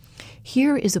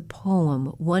 Here is a poem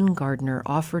one gardener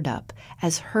offered up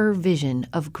as her vision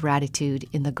of gratitude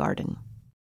in the garden.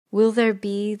 Will there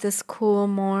be this cool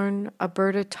morn a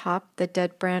bird atop the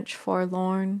dead branch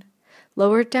forlorn?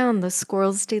 Lower down the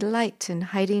squirrel's delight in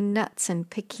hiding nuts and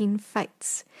picking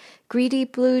fights. Greedy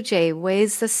blue jay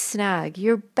weighs the snag.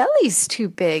 Your belly's too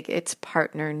big, its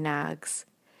partner nags.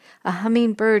 A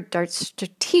hummingbird darts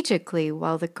strategically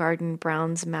while the garden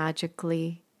browns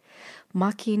magically.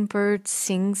 Mockingbird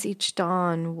sings each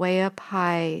dawn way up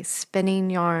high, spinning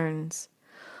yarns.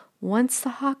 Once the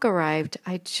hawk arrived,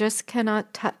 I just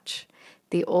cannot touch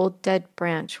the old dead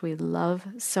branch we love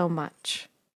so much.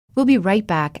 We'll be right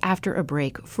back after a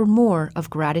break for more of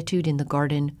Gratitude in the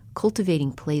Garden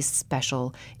Cultivating Place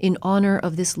special in honor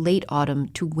of this late autumn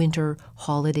to winter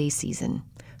holiday season.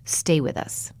 Stay with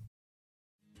us.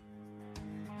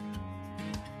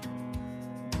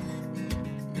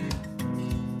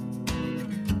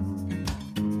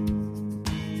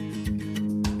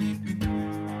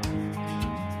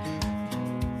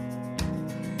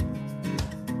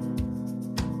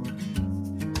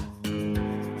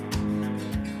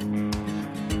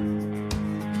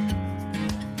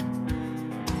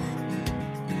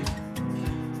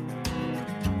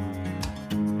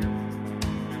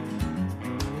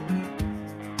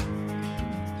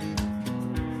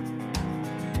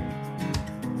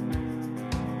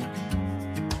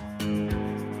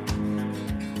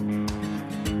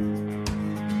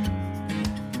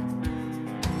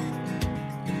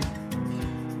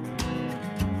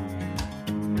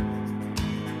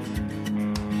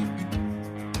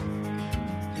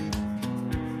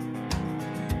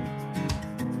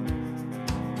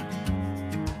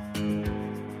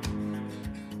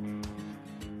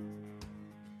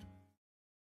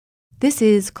 This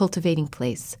is Cultivating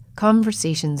Place,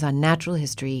 conversations on natural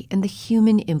history and the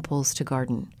human impulse to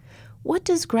garden. What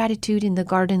does gratitude in the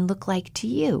garden look like to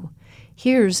you?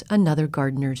 Here's another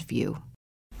gardener's view.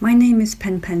 My name is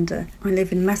Pen Pender. I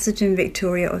live in Macedon,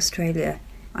 Victoria, Australia.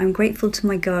 I'm grateful to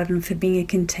my garden for being a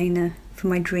container for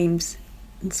my dreams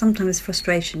and sometimes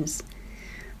frustrations,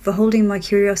 for holding my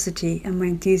curiosity and my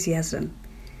enthusiasm.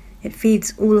 It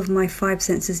feeds all of my 5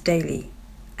 senses daily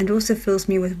and also fills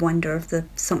me with wonder of the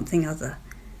something other.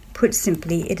 Put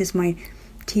simply, it is my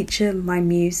teacher, my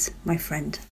muse, my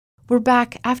friend. We're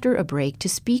back after a break to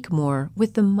speak more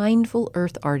with the mindful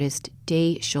earth artist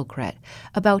Day Schildkret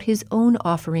about his own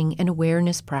offering and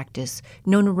awareness practice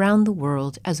known around the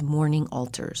world as morning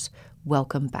altars.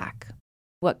 Welcome back.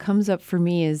 What comes up for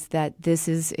me is that this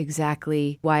is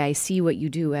exactly why I see what you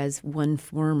do as one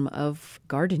form of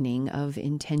gardening, of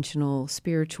intentional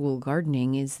spiritual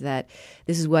gardening, is that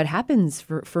this is what happens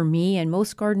for me and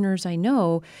most gardeners I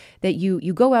know, that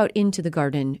you go out into the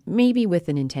garden, maybe with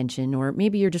an intention, or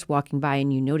maybe you're just walking by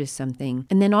and you notice something.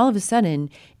 And then all of a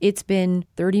sudden, it's been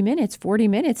 30 minutes, 40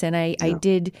 minutes, and I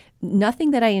did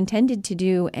nothing that I intended to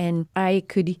do, and I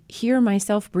could hear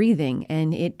myself breathing.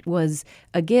 And it was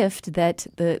a gift that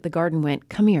the garden went,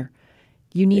 come here,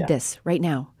 you need this right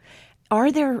now.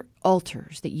 Are there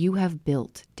altars that you have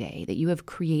built, Day, that you have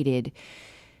created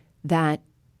that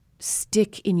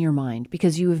stick in your mind?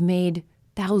 Because you have made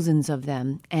thousands of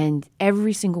them, and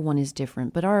every single one is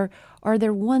different. But are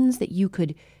there ones that you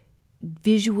could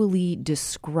visually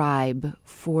describe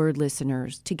for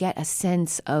listeners to get a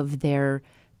sense of their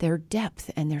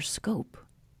depth and their scope?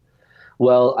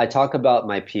 Well, I talk about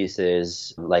my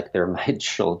pieces like they're my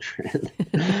children.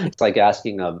 It's like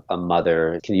asking a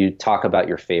mother, can you talk about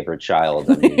your favorite child?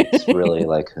 I mean, it's really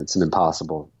like, it's an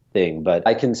impossible thing. But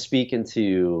I can speak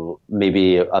into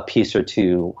maybe a piece or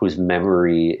two whose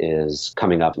memory is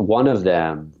coming up. One of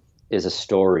them is a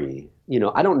story.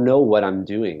 I don't know what I'm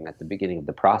doing at the beginning of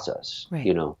the process.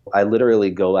 Right. I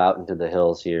literally go out into the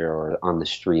hills here or on the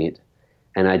street,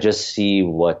 and I just see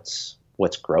what's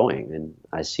growing, and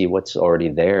I see what's already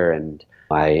there, and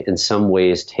I in some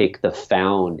ways take the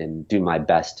found and do my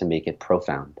best to make it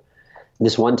profound.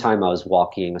 This one time I was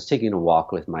taking a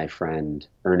walk with my friend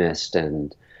Ernest,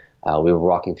 and we were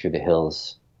walking through the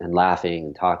hills and laughing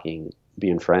and talking,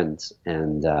 being friends,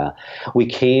 and we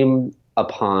came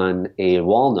upon a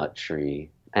walnut tree.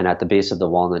 And at the base of the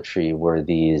walnut tree were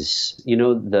these,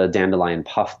 the dandelion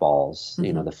puffballs.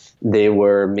 Mm-hmm. They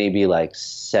were maybe like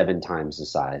 7 times the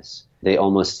size. They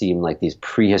almost seemed like these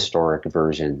prehistoric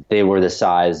versions. They were the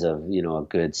size of, a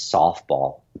good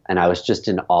softball. And I was just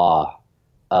in awe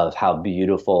of how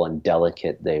beautiful and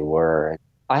delicate they were.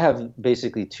 I have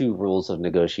basically 2 rules of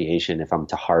negotiation if I'm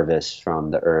to harvest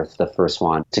from the earth. The first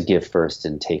one, to give first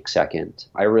and take second.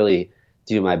 I really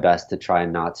do my best to try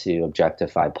not to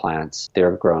objectify plants.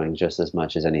 They're growing just as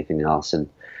much as anything else.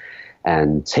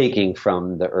 And taking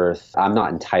from the earth, I'm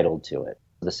not entitled to it.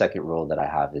 The second rule that I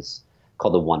have is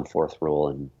called the 1/4 rule.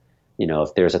 And,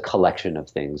 if there's a collection of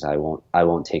things, I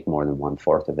won't take more than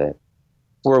 1/4 of it.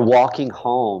 We're walking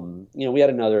home. We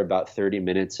had another about 30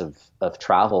 minutes of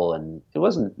travel, and it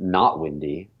wasn't not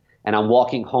windy. And I'm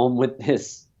walking home with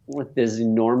this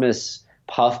enormous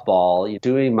puffball,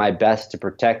 doing my best to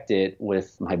protect it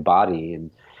with my body.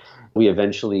 And we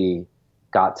eventually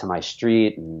got to my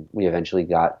street, and we eventually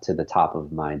got to the top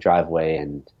of my driveway,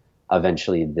 and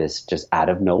eventually this just out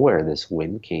of nowhere, this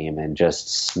wind came and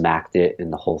just smacked it,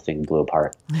 and the whole thing blew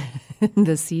apart.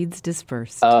 The seeds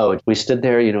dispersed. Oh, we stood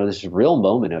there, this real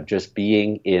moment of just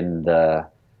being in the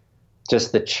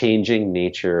changing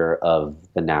nature of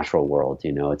the natural world.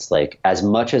 It's like, as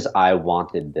much as I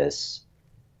wanted this,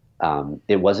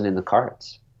 it wasn't in the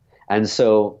cards. And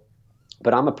so,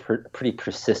 but I'm a pretty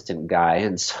persistent guy.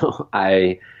 And so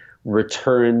I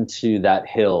returned to that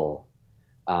hill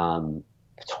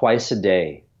twice a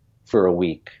day for a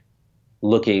week,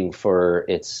 looking for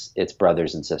its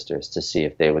brothers and sisters to see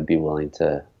if they would be willing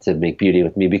to make beauty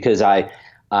with me. Because I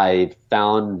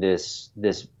found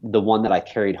the one that I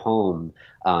carried home,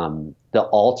 the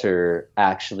altar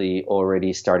actually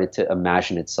already started to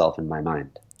imagine itself in my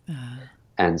mind.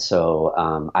 And so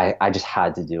I just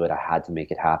had to do it. I had to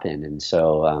make it happen. And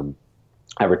so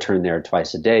I returned there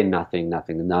twice a day, nothing.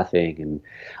 And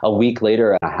a week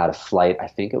later, I had a flight. I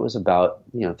think it was about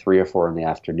 3 or 4 in the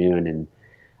afternoon. And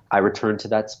I returned to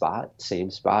that same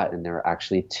spot. And there were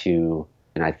actually 2.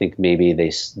 And I think maybe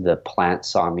the plant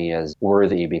saw me as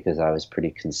worthy because I was pretty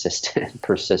consistent,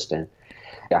 persistent.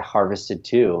 I harvested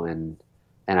 2, and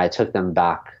I took them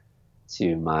back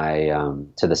to my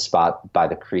to the spot by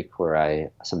the creek where I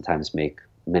sometimes make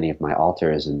many of my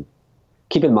altars. And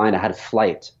keep in mind, I had a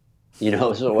flight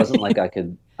So it wasn't like I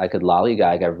could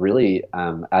lollygag. I really,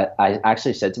 I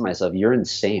actually said to myself, you're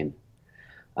insane.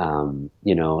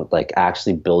 Like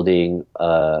actually building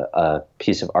a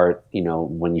piece of art,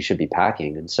 when you should be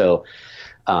packing. And so,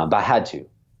 but I had to.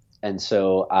 And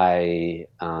so I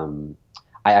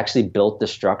actually built the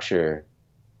structure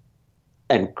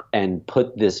and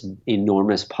put this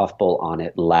enormous puffball on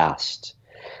it last.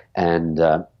 And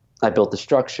I built the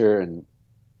structure, and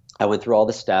I went through all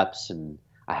the steps, and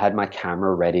I had my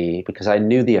camera ready because I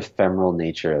knew the ephemeral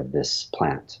nature of this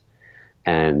plant.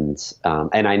 And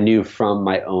I knew from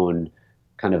my own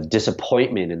kind of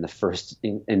disappointment in the first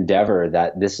endeavor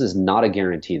that this is not a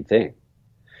guaranteed thing.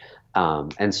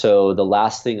 And so the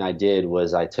last thing I did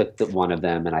was I took one of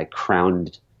them and I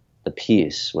crowned the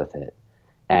piece with it.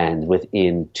 And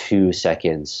within 2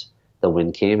 seconds, the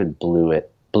wind came and blew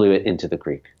it into the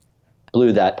creek,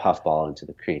 blew that puffball into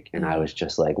the creek. And I was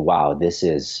just like, wow, this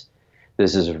is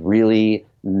really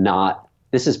not,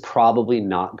 this is probably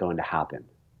not going to happen,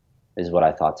 is what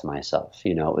I thought to myself.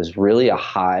 It was really a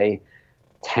high,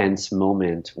 tense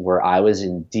moment where I was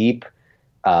in deep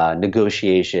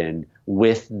negotiation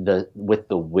with the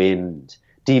wind,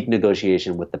 deep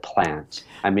negotiation with the plant.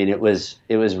 I mean, it was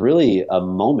really a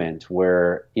moment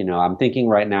where, I'm thinking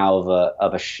right now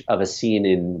of a scene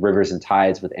in Rivers and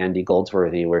Tides with Andy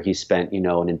Goldsworthy, where he spent,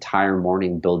 an entire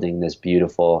morning building this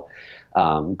beautiful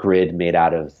grid made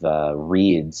out of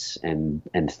reeds and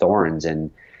thorns,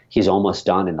 and he's almost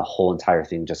done, and the whole entire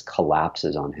thing just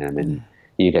collapses on him, and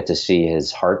you get to see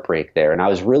his heartbreak there. And I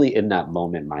was really in that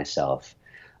moment myself,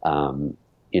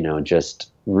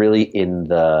 just really in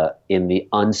the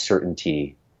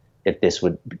uncertainty if this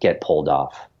would get pulled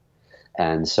off.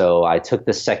 And so I took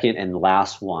the second and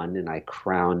last one, and I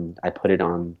put it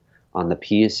on the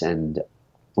piece, and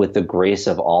with the grace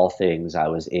of all things, I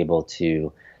was able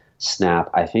to snap.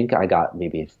 I think I got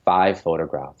maybe 5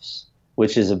 photographs,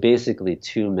 which is basically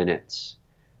 2 minutes,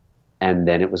 and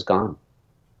then it was gone.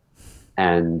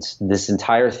 And this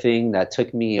entire thing that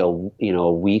took me a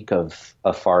week of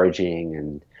foraging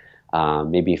and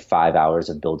maybe 5 hours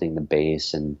of building the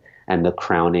base and the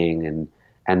crowning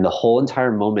and the whole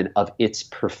entire moment of its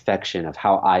perfection, of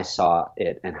how I saw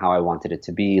it and how I wanted it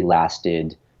to be,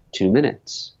 lasted 2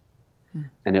 minutes.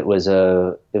 And it was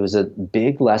a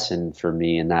big lesson for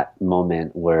me in that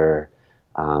moment where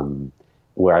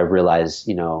I realized,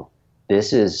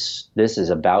 this is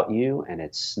about you, and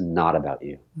it's not about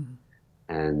you.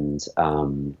 And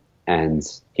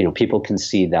people can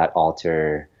see that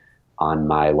altar on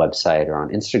my website or on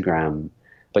Instagram,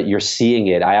 but you're seeing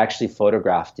it. I actually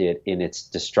photographed it in its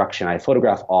destruction. I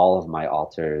photograph all of my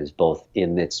altars, both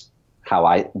in its how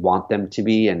I want them to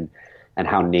be and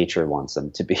how nature wants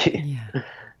them to be. Yeah.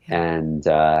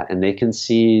 And they can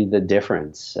see the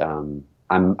difference.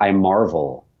 I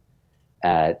marvel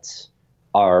at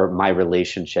our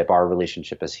relationship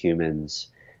as humans,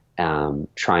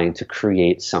 trying to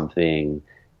create something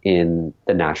in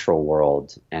the natural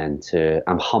world, and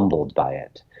I'm humbled by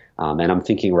it. And I'm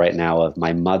thinking right now of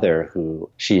my mother, who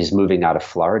she's moving out of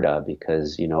Florida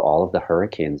because, all of the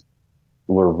hurricanes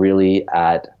were really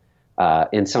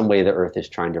in some way, the earth is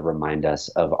trying to remind us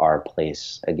of our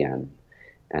place again.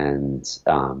 And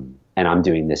I'm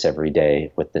doing this every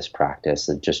day with this practice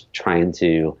of just trying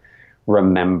to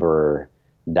remember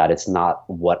that it's not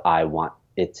what I want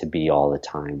it to be all the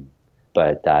time,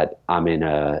 but that I'm in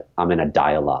a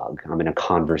dialogue, I'm in a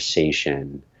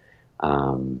conversation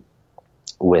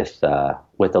with the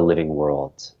living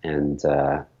world. And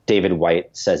David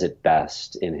White says it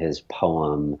best in his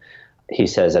poem. He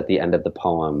says at the end of the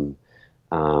poem,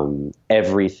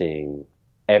 everything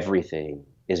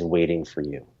is waiting for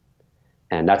you.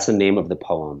 And that's the name of the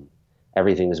poem.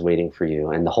 Everything is waiting for you.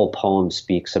 And the whole poem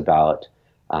speaks about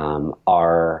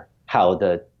how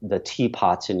the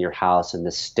teapots in your house and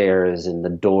the stairs and the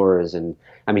doors, and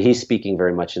I mean, he's speaking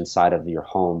very much inside of your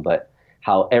home, but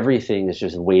how everything is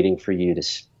just waiting for you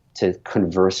to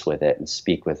converse with it and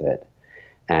speak with it,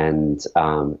 and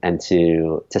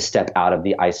to step out of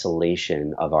the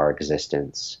isolation of our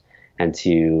existence, and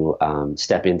to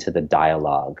step into the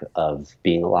dialogue of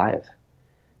being alive.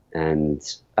 And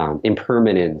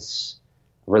impermanence,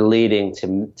 relating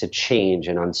to change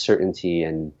and uncertainty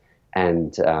and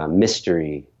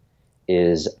mystery,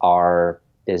 is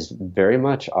very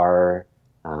much our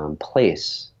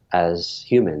place as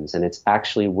humans. And it's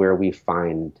actually where we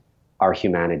find our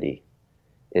humanity,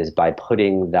 is by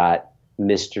putting that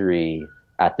mystery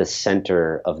at the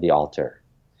center of the altar.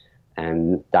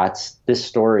 And that's this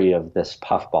story of this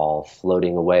puffball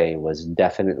floating away was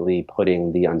definitely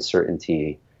putting the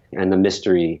uncertainty and the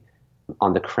mystery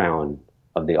on the crown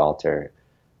of the altar,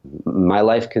 My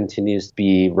life continues to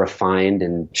be refined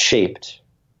and shaped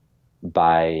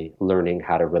by learning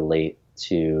how to relate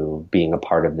to being a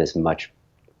part of this much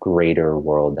greater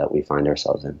world that we find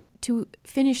ourselves in. To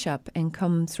finish up and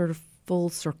come sort of full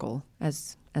circle,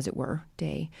 as it were,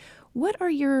 Day, what are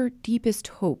your deepest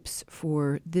hopes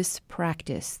for this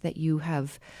practice that you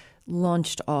have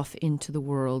launched off into the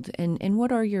world? And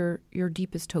what are your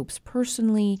deepest hopes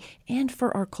personally and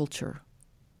for our culture?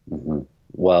 Mm-hmm.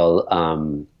 Well,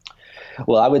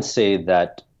 I would say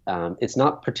that it's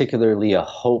not particularly a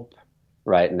hope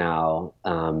right now.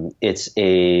 It's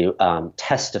a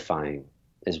testifying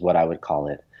is what I would call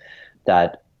it.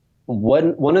 That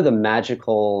one of the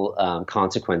magical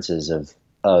consequences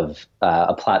of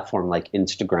a platform like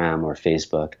Instagram or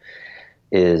Facebook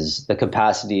is the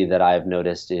capacity that I've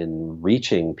noticed in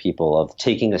reaching people, of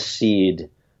taking a seed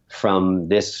from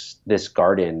this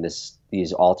garden,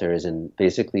 these altars, and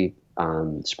basically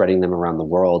spreading them around the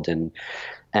world. And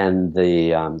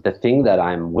the thing that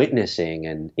I'm witnessing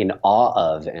and in awe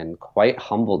of and quite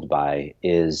humbled by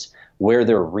is where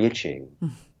they're reaching.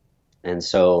 And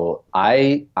so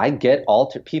I get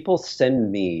people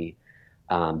send me,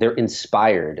 they're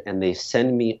inspired, and they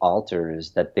send me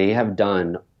altars that they have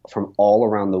done from all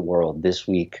around the world. This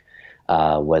week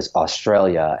was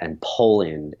Australia and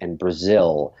Poland and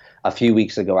Brazil. A few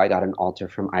weeks ago, I got an altar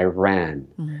from Iran.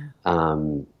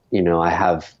 I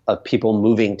have people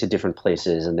moving to different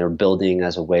places, and they're building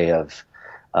as a way of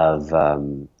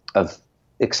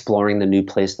exploring the new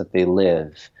place that they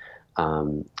live.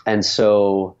 And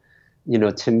so,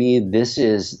 to me, this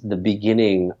is the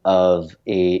beginning of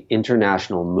a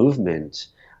international movement,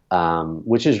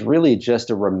 which is really just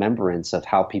a remembrance of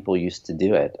how people used to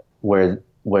do it,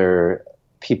 where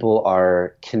people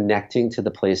are connecting to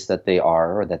the place that they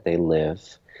are or that they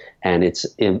live, and it's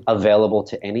available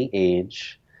to any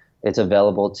age. It's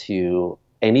available to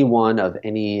anyone of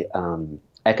any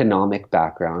economic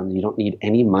background. You don't need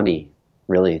any money,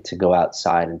 really, to go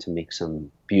outside and to make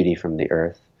some beauty from the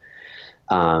earth.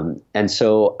 And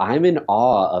so I'm in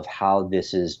awe of how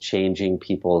this is changing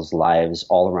people's lives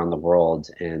all around the world.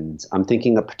 And I'm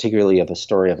thinking particularly of a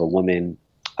story of a woman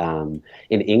in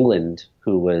England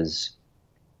who was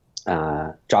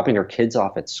dropping her kids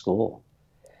off at school.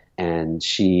 And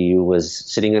she was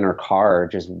sitting in her car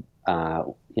just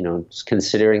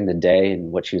considering the day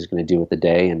and what she was going to do with the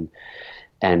day.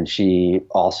 And she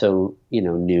also,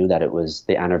 knew that it was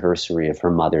the anniversary of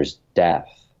her mother's death.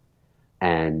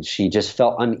 And she just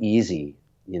felt uneasy,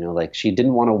 like she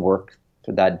didn't want to work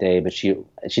for that day, but she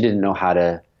didn't know how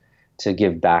to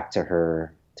give back to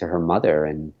her mother.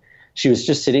 And she was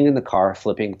just sitting in the car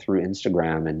flipping through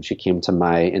Instagram, and she came to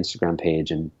my Instagram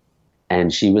page,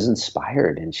 and she was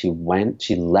inspired, and she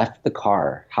left the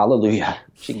car. Hallelujah.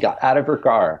 She got out of her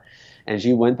car and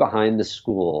she went behind the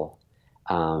school.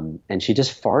 And she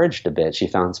just foraged a bit. She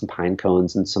found some pine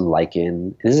cones and some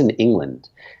lichen. This is in England.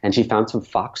 And she found some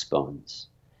fox bones.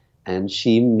 And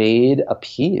she made a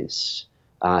piece,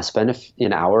 spent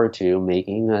an hour or two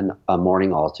making a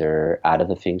morning altar out of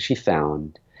the things she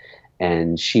found.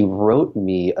 And she wrote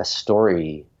me a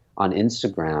story on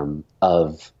Instagram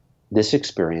of this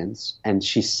experience. And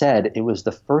she said it was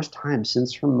the first time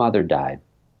since her mother died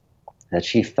that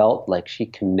she felt like she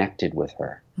connected with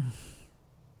her.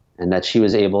 And that she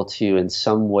was able to, in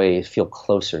some way, feel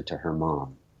closer to her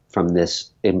mom from this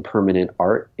impermanent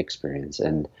art experience.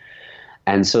 And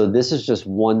so this is just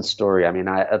one story. I mean,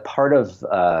 a part of,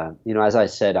 as I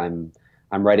said, I'm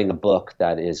writing a book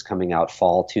that is coming out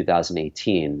fall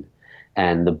 2018.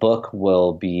 And the book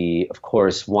will be, of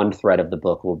course, one thread of the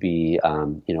book will be,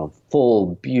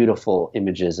 full, beautiful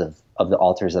images of the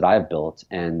altars that I've built.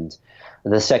 And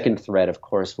the second thread, of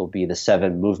course, will be the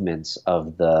 7 movements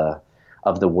of the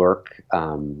work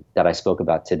that I spoke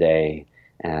about today,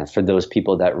 for those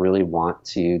people that really want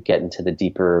to get into the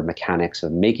deeper mechanics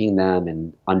of making them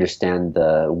and understand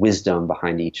the wisdom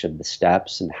behind each of the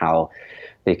steps and how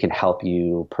they can help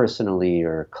you personally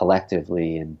or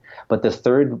collectively. But the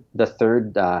third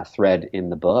thread in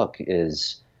the book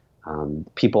is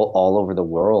people all over the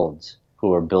world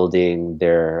who are building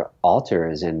their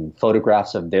altars and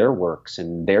photographs of their works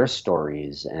and their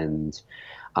stories, and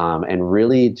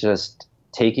really just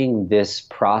taking this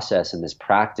process and this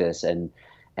practice and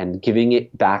giving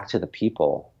it back to the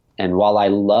people. And while I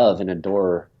love and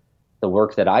adore the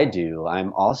work that I do,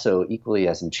 I'm also equally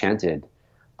as enchanted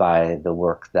by the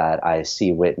work that I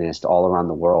see witnessed all around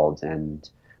the world. And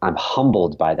I'm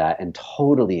humbled by that and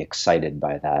totally excited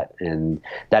by that. And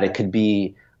that it could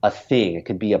be a thing, it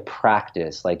could be a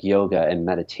practice like yoga and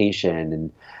meditation.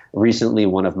 And recently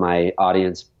one of my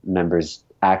audience members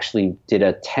actually did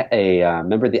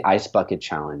remember the ice bucket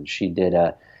challenge? She did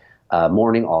a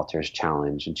morning altars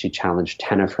challenge, and she challenged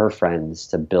 10 of her friends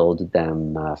to build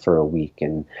them for a week.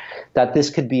 And that this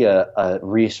could be a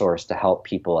resource to help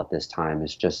people at this time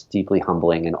is just deeply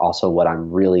humbling, and also what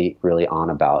I'm really, really on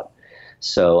about.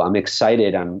 So I'm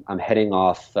excited. I'm heading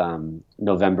off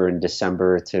November and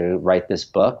December to write this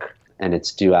book, and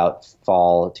it's due out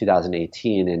fall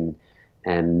 2018.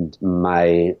 And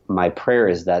my prayer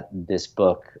is that this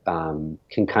book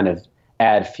can kind of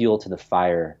add fuel to the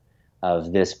fire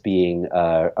of this being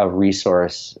a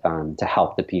resource to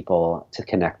help the people to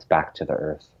connect back to the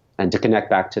earth and to connect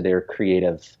back to their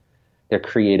creative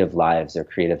lives, their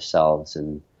creative selves,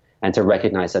 and to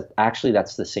recognize that actually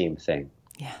that's the same thing.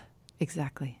 Yeah,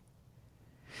 exactly.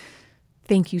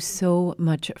 Thank you so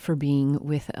much for being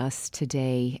with us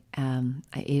today.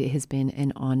 It has been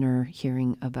an honor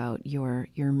hearing about your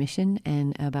mission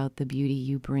and about the beauty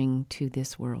you bring to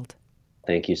this world.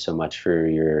 Thank you so much for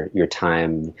your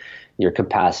time, your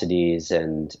capacities,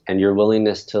 and your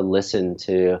willingness to listen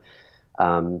to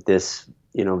this,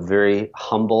 very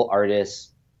humble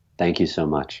artist. Thank you so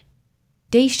much.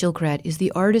 Day Schildkret is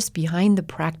the artist behind the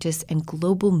practice and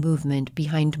global movement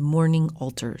behind morning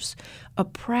altars, a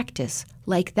practice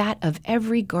like that of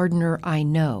every gardener I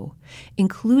know,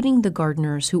 including the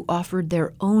gardeners who offered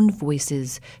their own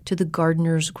voices to the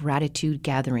Gardeners' Gratitude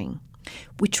Gathering,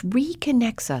 which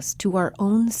reconnects us to our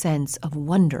own sense of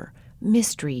wonder,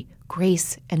 mystery,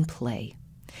 grace, and play.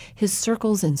 His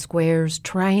circles and squares,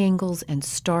 triangles, and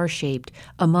star-shaped,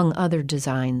 among other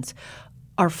designs,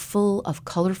 are full of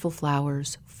colorful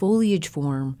flowers, foliage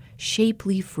form,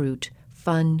 shapely fruit,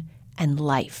 fun, and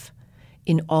life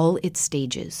in all its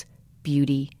stages,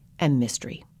 beauty and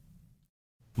mystery.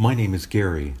 My name is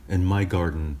Gary, and my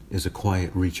garden is a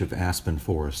quiet reach of aspen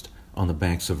forest on the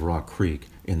banks of Rock Creek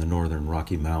in the northern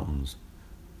Rocky Mountains.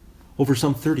 Over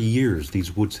some 30 years,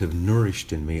 these woods have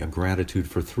nourished in me a gratitude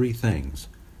for three things,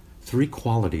 three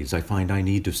qualities I find I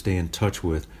need to stay in touch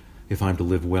with if I'm to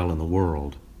live well in the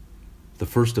world. The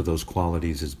first of those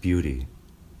qualities is beauty,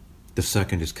 the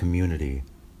second is community,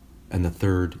 and the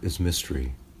third is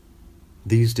mystery.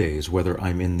 These days, whether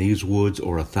I'm in these woods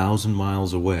or 1,000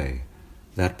 miles away,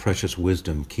 that precious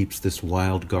wisdom keeps this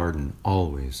wild garden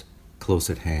always close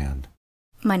at hand.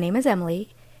 My name is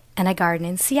Emily, and I garden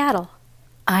in Seattle.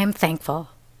 I'm thankful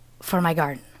for my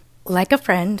garden. Like a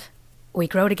friend, we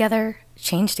grow together,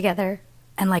 change together,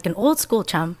 and like an old school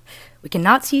chum, we can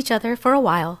not see each other for a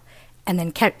while and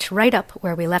then catch right up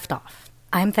where we left off.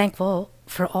 I'm thankful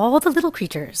for all the little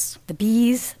creatures, the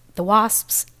bees, the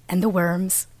wasps, and the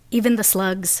worms, even the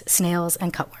slugs, snails,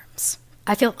 and cutworms.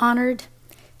 I feel honored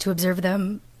to observe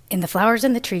them in the flowers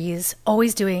and the trees,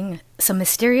 always doing some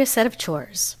mysterious set of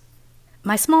chores.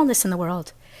 My smallness in the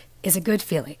world is a good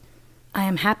feeling. I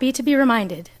am happy to be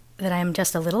reminded that I am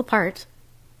just a little part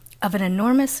of an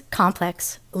enormous,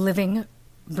 complex, living,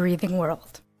 breathing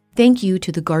world. Thank you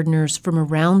to the gardeners from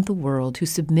around the world who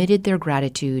submitted their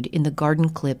gratitude in the garden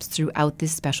clips throughout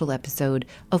this special episode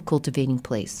of Cultivating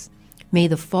Place. May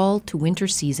the fall to winter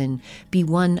season be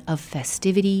one of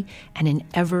festivity and an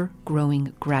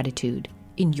ever-growing gratitude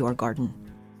in your garden.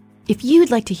 If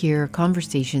you'd like to hear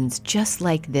conversations just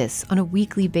like this on a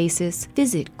weekly basis,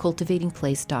 visit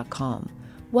cultivatingplace.com.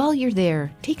 While you're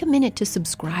there, take a minute to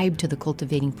subscribe to the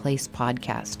Cultivating Place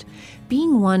podcast.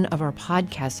 Being one of our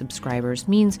podcast subscribers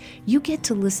means you get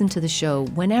to listen to the show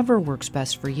whenever works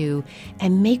best for you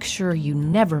and make sure you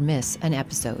never miss an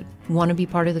episode. Want to be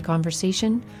part of the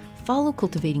conversation? Follow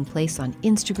Cultivating Place on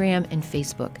Instagram and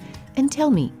Facebook and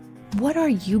tell me, what are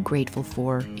you grateful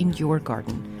for in your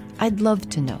garden? I'd love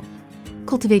to know.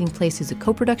 Cultivating Place is a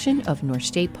co-production of North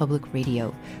State Public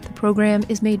Radio. The program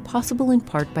is made possible in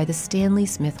part by the Stanley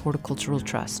Smith Horticultural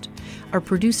Trust. Our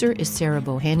producer is Sarah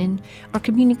Bohannon. Our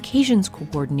communications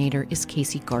coordinator is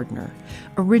Casey Gardner.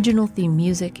 Original theme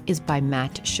music is by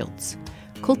Matt Schultz.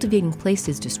 Cultivating Place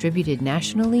is distributed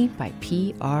nationally by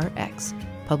PRX,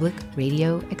 Public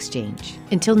Radio Exchange.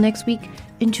 Until next week,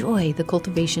 enjoy the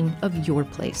cultivation of your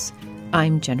place.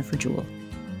 I'm Jennifer Jewell.